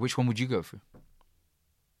 Which one would you go for?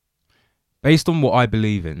 Based on what I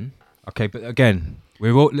believe in, okay, but again,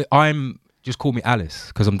 I'm just call me Alice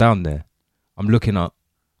because I'm down there. I'm looking up,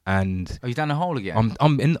 and Oh, you down the hole again?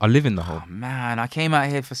 I live in the hole. Oh man, I came out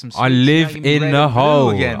here for some. I sweets. live Now you in red the and blue hole.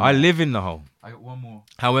 again. I live in the hole. I got one more.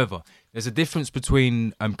 However, there's a difference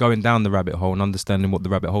between going down the rabbit hole and understanding what the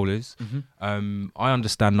rabbit hole is. I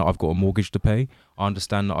understand that I've got a mortgage to pay. I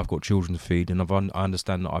understand that I've got children to feed, and I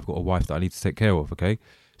understand that I've got a wife that I need to take care of. Okay,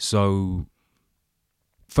 so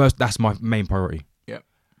first, that's my main priority. Yep.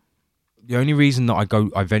 The only reason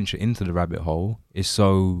that I venture into the rabbit hole is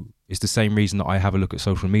it's the same reason that I have a look at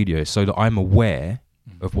social media. It's so that I'm aware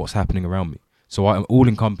of what's happening around me. So I'm all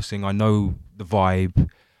encompassing. I know the vibe.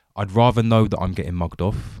 I'd rather know that I'm getting mugged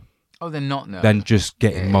off Oh, they're not no. than just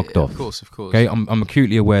getting mugged off. Of course. Okay, I'm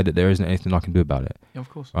acutely aware that there isn't anything I can do about it. Yeah, of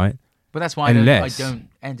course. Right? But that's why I don't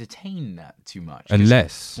entertain that too much. 'Cause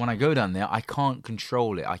Unless when I go down there, I can't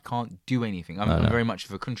control it. I can't do anything. I'm very much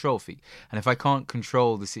of a control freak. And if I can't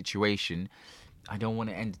control the situation, I don't want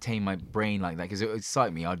to entertain my brain like that because it would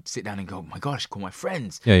excite me. I'd sit down and go, oh my gosh, call my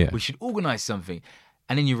friends. Yeah. We should organize something.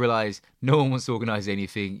 And then you realize no one wants to organize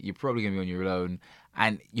anything. You're probably going to be on your own.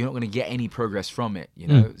 And you're not going to get any progress from it, you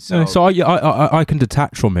know. So I can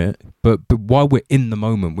detach from it, but while we're in the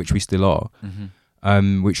moment, which we still are,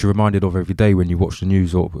 which you're reminded of every day when you watch the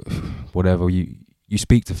news or whatever, you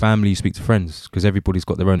speak to family, you speak to friends, because everybody's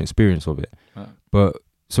got their own experience of it. Right. But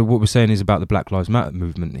so what we're saying is about the Black Lives Matter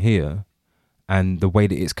movement here, and the way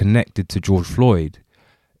that it's connected to George Floyd,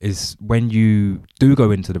 is when you do go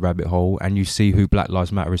into the rabbit hole and you see who Black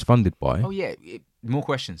Lives Matter is funded by. Oh yeah, more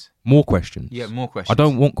questions. More questions. Yeah, more questions. I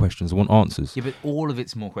don't want questions. I want answers. Yeah, but all of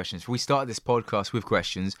it's more questions. We started this podcast with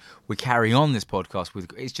questions. We carry on this podcast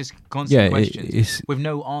with. It's just constant questions with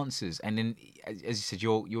no answers. And then, as you said,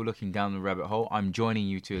 you're looking down the rabbit hole. I'm joining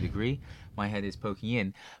you to a degree. My head is poking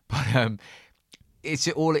in, but it's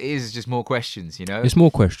all it is just more questions. You know, it's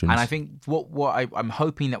more questions. And I think what I'm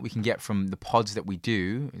hoping that we can get from the pods that we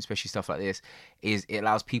do, especially stuff like this, is it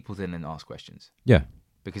allows people then to ask questions. Yeah.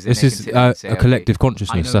 Because this is a collective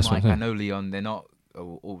consciousness. That's Mike, what I'm saying. I know Leon. They're not.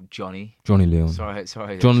 Or Johnny. Johnny Leon.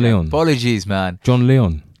 Sorry. John Leon. Apologies, man. John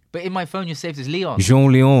Leon. But in my phone, you're saved as Leon.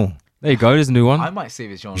 Jean Leon. There you go. There's a new one. I might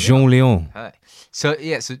save as Jean Leon. Jean Leon. Hey. So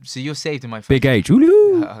yeah. So you're saved in my phone. Big H.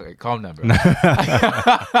 Ooh. Okay, calm down, bro.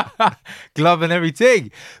 Glove and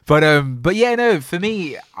everything. But yeah, no. For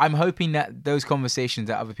me, I'm hoping that those conversations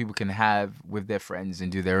that other people can have with their friends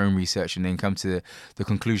and do their own research and then come to the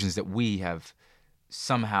conclusions that we have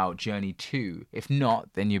somehow journeyed to. If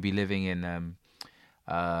not, then you'll be living in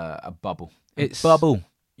a bubble. It's bubble.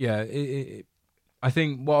 Yeah. I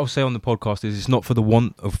think what I'll say on the podcast is it's not for the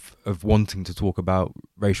want of wanting to talk about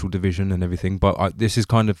racial division and everything, but this is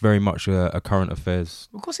kind of very much a current affairs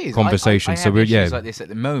of course it is. conversation. I so we're like this at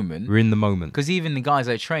the moment. We're in the moment because even the guys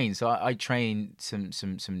I train, so I train some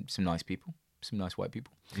nice people, some nice white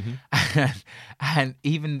people, and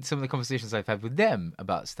even some of the conversations I've had with them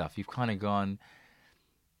about stuff, you've kind of gone,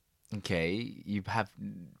 okay, you have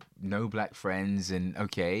no black friends, and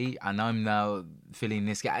okay, and I'm now filling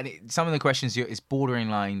this gap. And some of the questions it's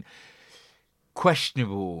borderline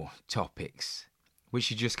questionable topics,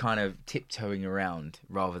 which you're just kind of tiptoeing around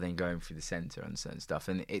rather than going through the centre and certain stuff.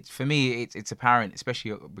 And for me, it's apparent,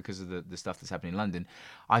 especially because of the stuff that's happening in London.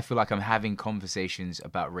 I feel like I'm having conversations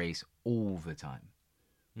about race all the time.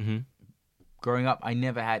 Mm-hmm. Growing up, I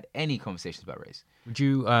never had any conversations about race. Would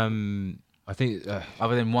you? I think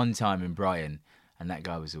other than one time in Brighton, and that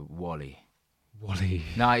guy was a Wally.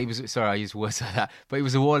 No, he was. Sorry, I used words like that, but he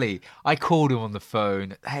was a Wally. I called him on the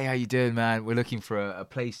phone. Hey, how you doing, man? We're looking for a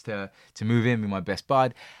place to move in with my best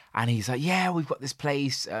bud. And he's like, yeah, we've got this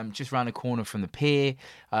place just around the corner from the pier.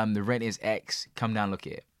 The rent is X. Come down, look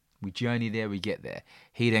at it. We journey there. We get there.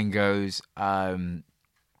 He then goes,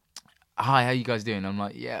 hi, how you guys doing? I'm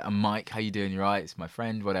like, yeah, I'm Mike. How you doing? You're right. It's my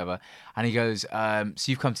friend, whatever. And he goes, so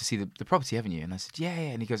you've come to see the property, haven't you? And I said, yeah.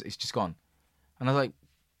 And he goes, it's just gone. And I was like,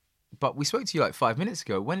 but we spoke to you like 5 minutes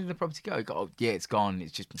ago. When did the property go? He goes, oh, yeah, it's gone.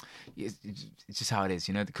 It's just how it is.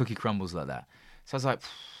 You know, the cookie crumbles like that. So I was like,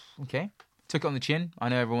 okay. Took it on the chin. I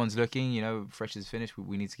know everyone's looking. You know, fresh is finished.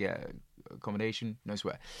 We need to get accommodation. No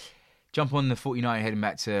sweat. Jump on the 49 heading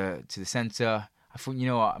back to the centre. I thought, you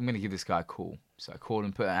know what, I'm going to give this guy a call. So I called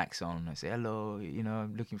and put an accent on. I say, hello, you know,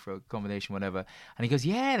 I'm looking for accommodation, whatever. And he goes,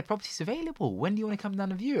 yeah, the property's available. When do you want to come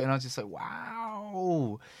down and view it? And I was just like,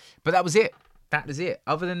 wow. But that was it. That was it.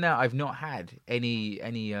 Other than that, I've not had any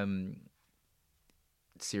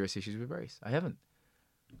serious issues with race. I haven't.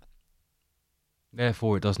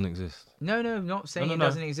 Therefore, it doesn't exist. No, not saying it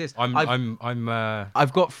doesn't exist.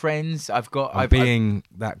 I've got friends. I'm being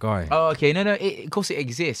that guy. Oh, okay. No. Of course it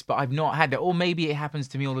exists, but I've not had that. Or maybe it happens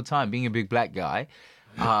to me all the time. Being a big black guy,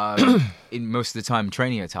 in most of the time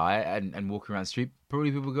training attire and walking around the street,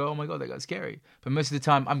 probably people go, "Oh my god, that got scary." But most of the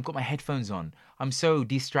time, I've got my headphones on. I'm so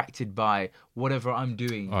distracted by whatever I'm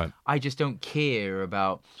doing. Right. I just don't care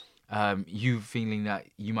about. You feeling that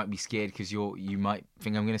you might be scared because you might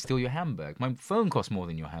think I'm going to steal your handbag. My phone costs more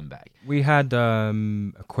than your handbag. We had a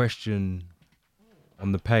question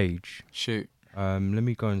on the page. Shoot. Let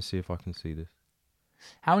me go and see if I can see this.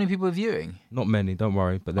 How many people are viewing? Not many, don't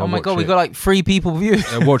worry. But oh my god, we got like 3 people viewing.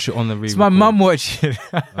 They'll watch it on the. It's my mum watching.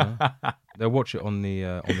 They'll watch it on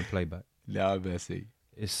the playback. No, Mercy.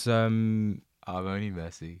 It's I'm only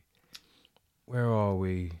Mercy. Where are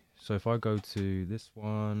we? So if I go to this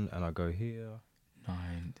one and I go here.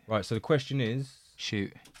 9. Right, so the question is...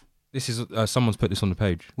 Shoot. This is... someone's put this on the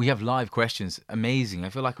page. We have live questions. Amazing. I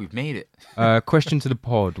feel like we've made it. Question to the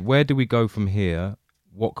pod. Where do we go from here?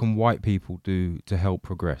 What can white people do to help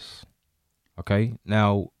progress? Okay,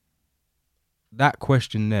 now, that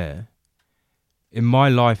question there, in my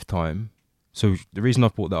lifetime... So the reason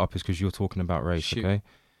I've brought that up is because you're talking about race, Shoot. okay?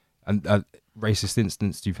 And racist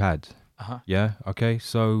instance you've had. Uh-huh. Yeah, okay.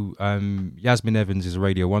 So Yasmin Evans is a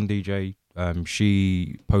Radio 1 DJ.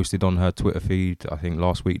 She posted on her Twitter feed, I think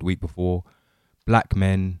last week, the week before, black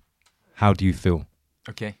men, how do you feel?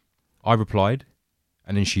 Okay. I replied,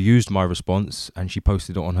 and then she used my response and she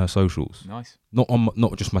posted it on her socials. Nice.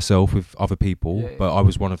 Not just myself, with other people, Yeah. but I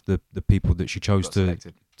was one of the people that she chose to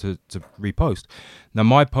repost. Now,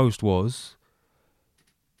 my post was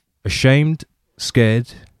ashamed,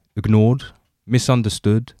 scared, ignored,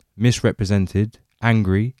 misunderstood, misrepresented,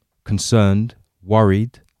 angry, concerned,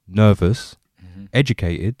 worried, nervous,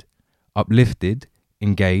 educated, uplifted,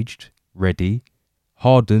 engaged, ready,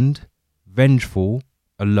 hardened, vengeful,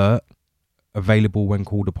 alert, available when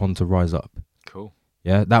called upon to rise up. Cool.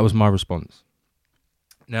 Yeah, that was my response.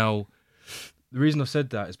 Now, the reason I've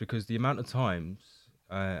said that is because the amount of times,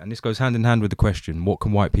 and this goes hand in hand with the question, what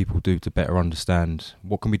can white people do to better understand?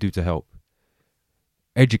 What can we do to help?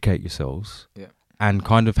 Educate yourselves. Yeah. And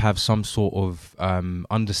kind of have some sort of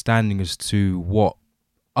understanding as to what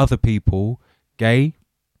other people, gay,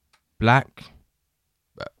 black,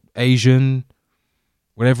 Asian,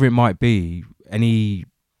 whatever it might be, any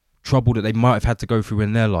trouble that they might have had to go through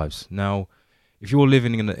in their lives. Now, if you're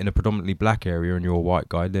living in a predominantly black area and you're a white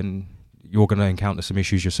guy, then you're going to encounter some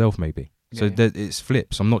issues yourself, maybe. So it's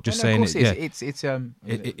flips. I'm not just saying it. Yeah,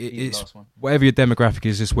 it's whatever your demographic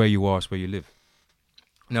is, it's where you are, it's where you live.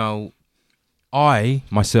 Now, I,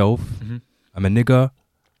 myself, am a nigger,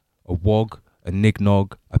 a wog, a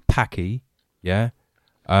nignog, a packy, yeah?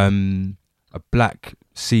 A black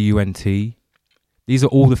cunt. These are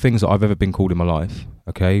all the things that I've ever been called in my life,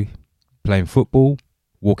 okay? Playing football,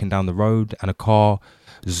 walking down the road, and a car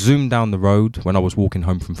zoomed down the road when I was walking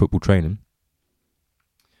home from football training.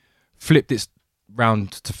 Flipped it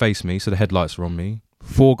round to face me, so the headlights are on me.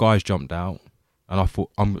 4 guys jumped out, and I thought,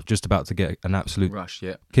 I'm just about to get an absolute rush,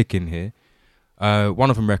 yeah. kick in here. One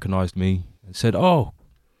of them recognised me and said, "Oh,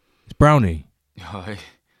 it's Brownie. Hi.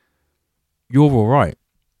 You're all right."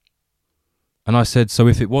 And I said, "So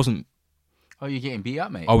if it wasn't..." Oh, you're getting beat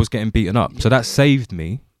up, mate. I was getting beaten up. So that saved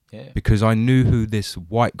me because I knew who this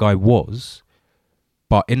white guy was.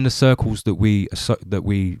 But in the circles that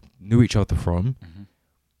we knew each other from,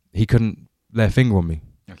 he couldn't lay a finger on me.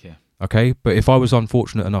 Okay? But if I was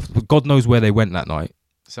unfortunate enough... God knows where they went that night.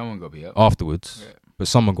 Someone got beat up. Afterwards. Yeah. But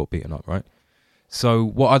someone got beaten up, right? So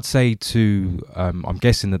what I'd say to... I'm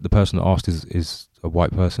guessing that the person that asked is a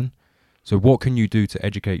white person. So what can you do to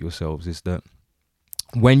educate yourselves is that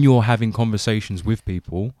when you're having conversations with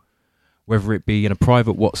people, whether it be in a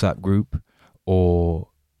private WhatsApp group or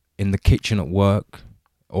in the kitchen at work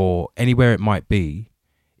or anywhere it might be,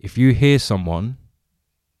 if you hear someone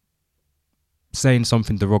saying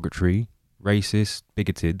something derogatory, racist,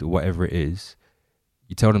 bigoted, or whatever it is,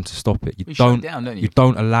 you tell them to stop it. You shut it down, don't you? You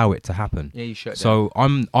don't allow it to happen. Yeah, you shut it down.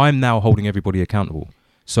 So I'm now holding everybody accountable.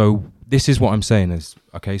 So this is what I'm saying is,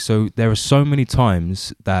 okay, so there are so many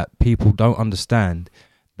times that people don't understand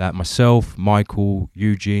that myself, Michael,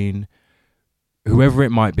 Eugene, whoever it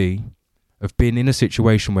might be, have been in a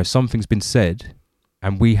situation where something's been said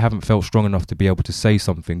and we haven't felt strong enough to be able to say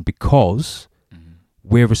something because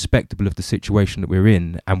we're respectable of the situation that we're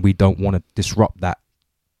in and we don't want to disrupt that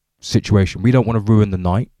situation. We don't want to ruin the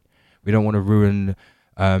night. We don't want to ruin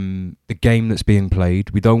the game that's being played.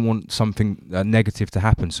 We don't want something negative to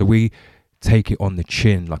happen. So we take it on the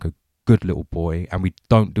chin like a good little boy and we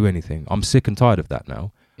don't do anything. I'm sick and tired of that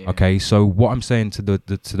now. Yeah. Okay, so what I'm saying to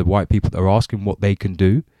the white people that are asking what they can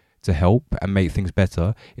do to help and make things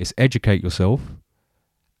better is educate yourself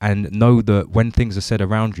and know that when things are said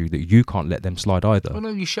around you that you can't let them slide either. Well, no,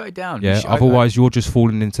 you shut it down. Yeah, otherwise you're just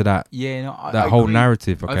falling into that that whole agree.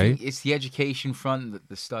 narrative, okay? I think it's the education front,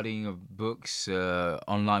 the studying of books,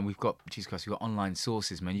 online. We've got online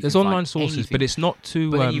sources, man. There's online sources, anything. but it's not too...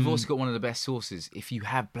 But then you've also got one of the best sources. If you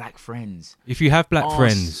have black friends... If you have black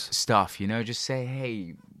friends... Stuff, just say,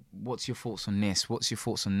 hey, what's your thoughts on this? What's your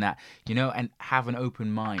thoughts on that? And have an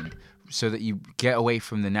open mind so that you get away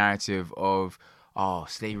from the narrative of... Oh,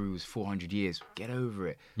 slavery was 400 years. Get over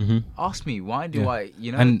it. Mm-hmm. Ask me, why do I...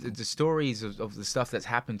 And the stories of the stuff that's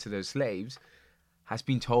happened to those slaves has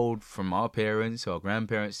been told from our parents, our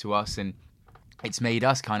grandparents to us, and it's made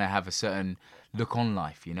us kind of have a certain look on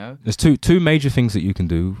life, There's two major things that you can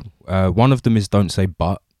do. One of them is don't say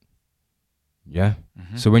but. Yeah?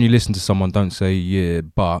 Mm-hmm. So when you listen to someone, don't say, yeah,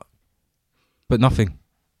 but nothing.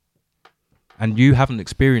 And you haven't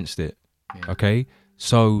experienced it, okay?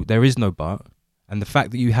 So there is no but. And the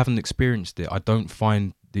fact that you haven't experienced it, I don't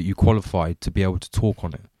find that you qualified to be able to talk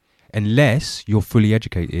on it. Unless you're fully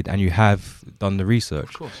educated and you have done the research.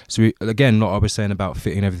 Of course. So again, like I was saying about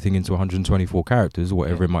fitting everything into 124 characters or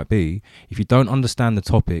whatever it might be, if you don't understand the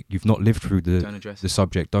topic, you've not lived through the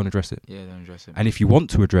subject, don't address it. Yeah, don't address it. And if you want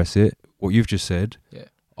to address it, what you've just said,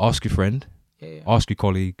 ask your friend, ask your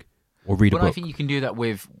colleague, or read a book. I think you can do that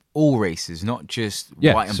with all races, not just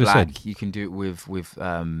white and black. You can do it with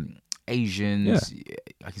Asians.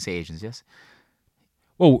 I can say Asians, yes.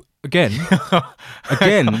 Well, again. The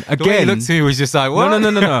way he looked to me was just like, what?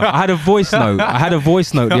 No. I had a voice note.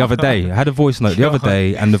 The other day.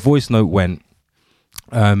 And the voice note went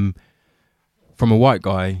from a white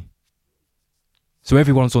guy. So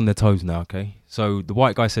everyone's on their toes now, okay? So the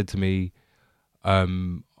white guy said to me,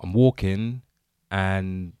 I'm walking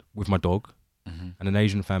and with my dog, and an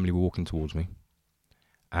Asian family were walking towards me.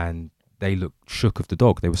 And they looked shook of the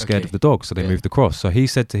dog. They were scared of the dog, so they moved across. So he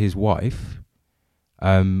said to his wife,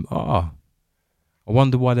 I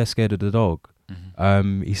wonder why they're scared of the dog.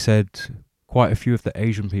 Mm-hmm. He said, quite a few of the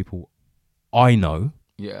Asian people I know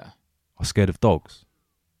are scared of dogs.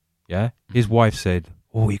 Yeah? Mm-hmm. His wife said,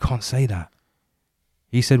 oh, you can't say that.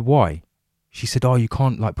 He said, why? She said, oh, you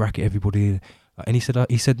can't bracket everybody. And he said,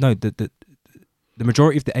 no, the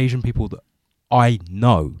majority of the Asian people that I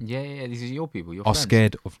know these are your people, your are friends.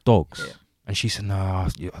 Scared of dogs. Yeah. And she said, no, I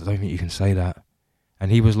don't think you can say that. And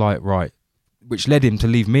he was like, right. Which led him to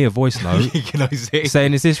leave me a voice note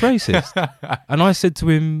saying, is this racist? And I said to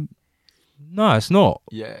him, no, it's not.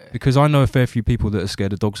 Yeah. Because I know a fair few people that are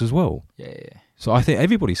scared of dogs as well. Yeah. So I think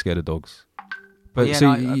everybody's scared of dogs. But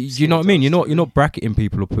you know what I mean? You're not bracketing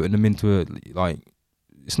people or putting them into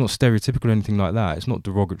it's not stereotypical or anything like that. It's not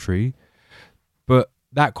derogatory. But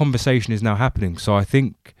that conversation is now happening. So I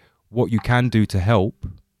think what you can do to help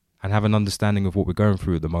and have an understanding of what we're going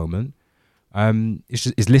through at the moment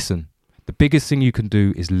is listen. The biggest thing you can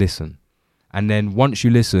do is listen. And then once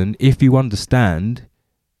you listen, if you understand,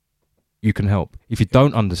 you can help. If you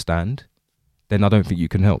don't understand, then I don't think you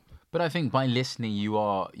can help. But I think by listening, you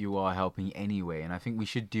are helping anyway. And I think we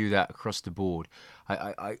should do that across the board.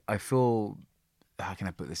 I feel... How can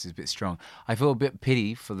I put this? It's a bit strong. I feel a bit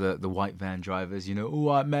pity for the white van drivers. All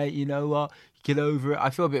right, mate. You know what? Get over it.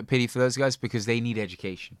 I feel a bit pity for those guys because they need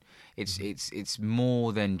education. It's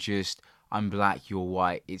more than just I'm black, you're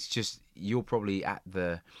white. It's just you're probably at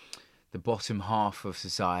the bottom half of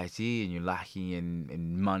society and you're lacking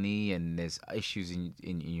in money and there's issues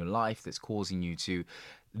in your life that's causing you to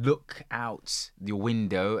look out your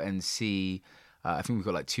window and see. I think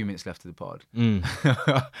we've got 2 minutes left of the pod.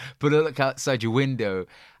 But look outside your window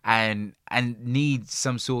and need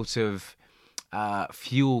some sort of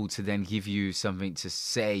fuel to then give you something to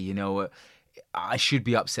say. I should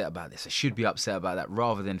be upset about this. I should be upset about that,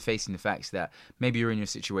 rather than facing the facts that maybe you're in your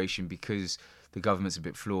situation because the government's a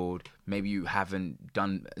bit flawed. Maybe you haven't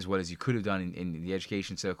done as well as you could have done in the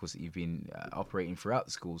education circles that you've been operating throughout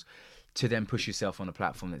the schools, to then push yourself on a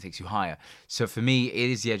platform that takes you higher. So for me, it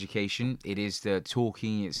is the education. It is the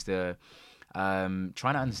talking. It's the trying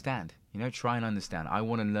to understand. Try and understand. I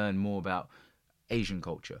want to learn more about Asian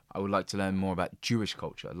culture. I would like to learn more about Jewish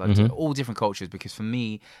culture. I'd like to all different cultures, because for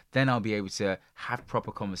me, then I'll be able to have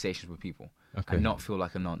proper conversations with people and not feel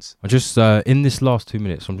like a nonce. I just in this last 2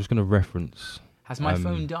 minutes, I'm just going to reference. Has my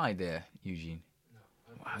phone died there, Eugene?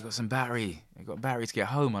 Wow, I got some battery. I got battery to get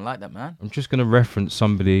home. I like that, man. I'm just going to reference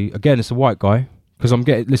somebody again. It's a white guy. Because I'm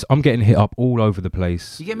getting hit up all over the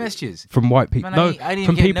place. You get messages from white people. Man, I didn't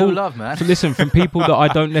from get people. No love, man. Listen, from people that I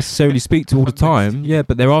don't necessarily speak to all the time. Yeah,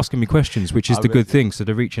 but they're asking me questions, which is the good thing. So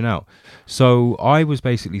they're reaching out. So I was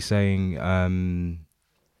basically saying,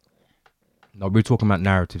 we're talking about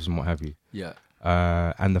narratives and what have you. Yeah.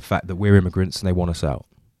 And the fact that we're immigrants and they want us out.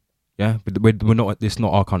 Yeah, but we're not. It's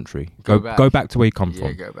not our country. Go back to where you come from.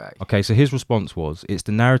 Yeah, go back. Okay, so his response was, "It's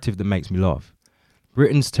the narrative that makes me laugh.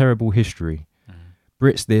 Britain's terrible history.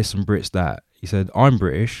 Brits this and Brits that." He said, "I'm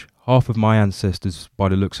British. Half of my ancestors, by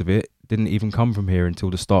the looks of it, didn't even come from here until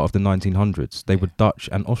the start of the 1900s. They were Dutch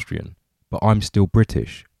and Austrian. But I'm still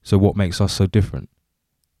British. So what makes us so different?"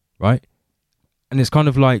 Right? And it's kind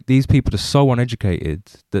of like these people are so uneducated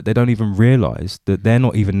that they don't even realise that they're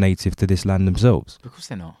not even native to this land themselves. Of course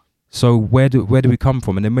they're not. So where do we come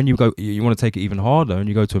from? And then when you go, you want to take it even harder, and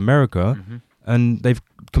you go to America, and they've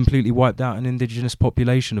completely wiped out an indigenous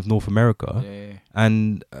population of North America. Yeah.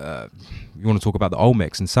 And you want to talk about the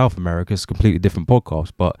Olmecs in South America, it's a completely different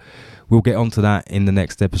podcast, but we'll get onto that in the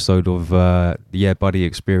next episode of the Yeah Buddy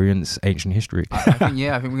Experience Ancient History. I think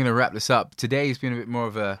we're going to wrap this up. Today's been a bit more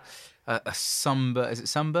of a somber, is it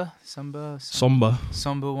somber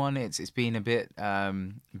one. It's been a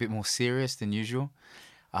bit more serious than usual.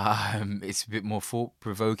 It's a bit more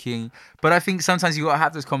thought-provoking, but I think sometimes you got to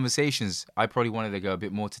have those conversations. I probably wanted to go a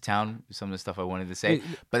bit more to town with some of the stuff I wanted to say,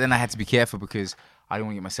 but then I had to be careful because I don't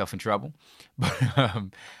want to get myself in trouble.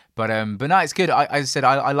 But no, it's good. I said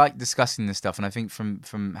I like discussing this stuff, and I think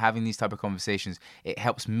from having these type of conversations, it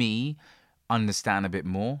helps me understand a bit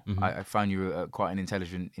more. I find you quite an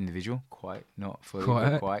intelligent individual. Quite, not fully,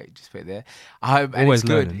 but quite. Just put it there. And always it's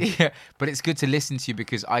good. learning. Yeah, but it's good to listen to you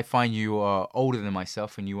because I find you are older than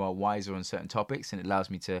myself and you are wiser on certain topics, and it allows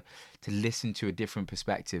me to listen to a different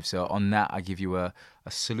perspective. So on that, I give you a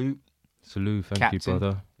salute. Salute, thank Captain. you,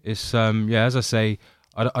 brother. It's as I say,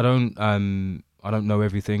 I don't know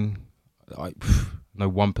everything. I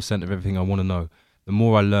know 1% of everything I want to know. The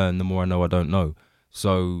more I learn, the more I know I don't know.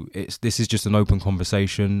 So this is just an open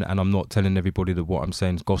conversation, and I'm not telling everybody that what I'm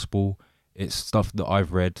saying is gospel. It's stuff that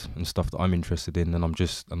I've read and stuff that I'm interested in, and I'm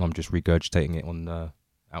just regurgitating it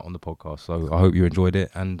out on the podcast. So I hope you enjoyed it,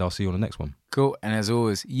 and I'll see you on the next one. Cool. And as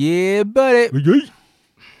always, yeah, buddy.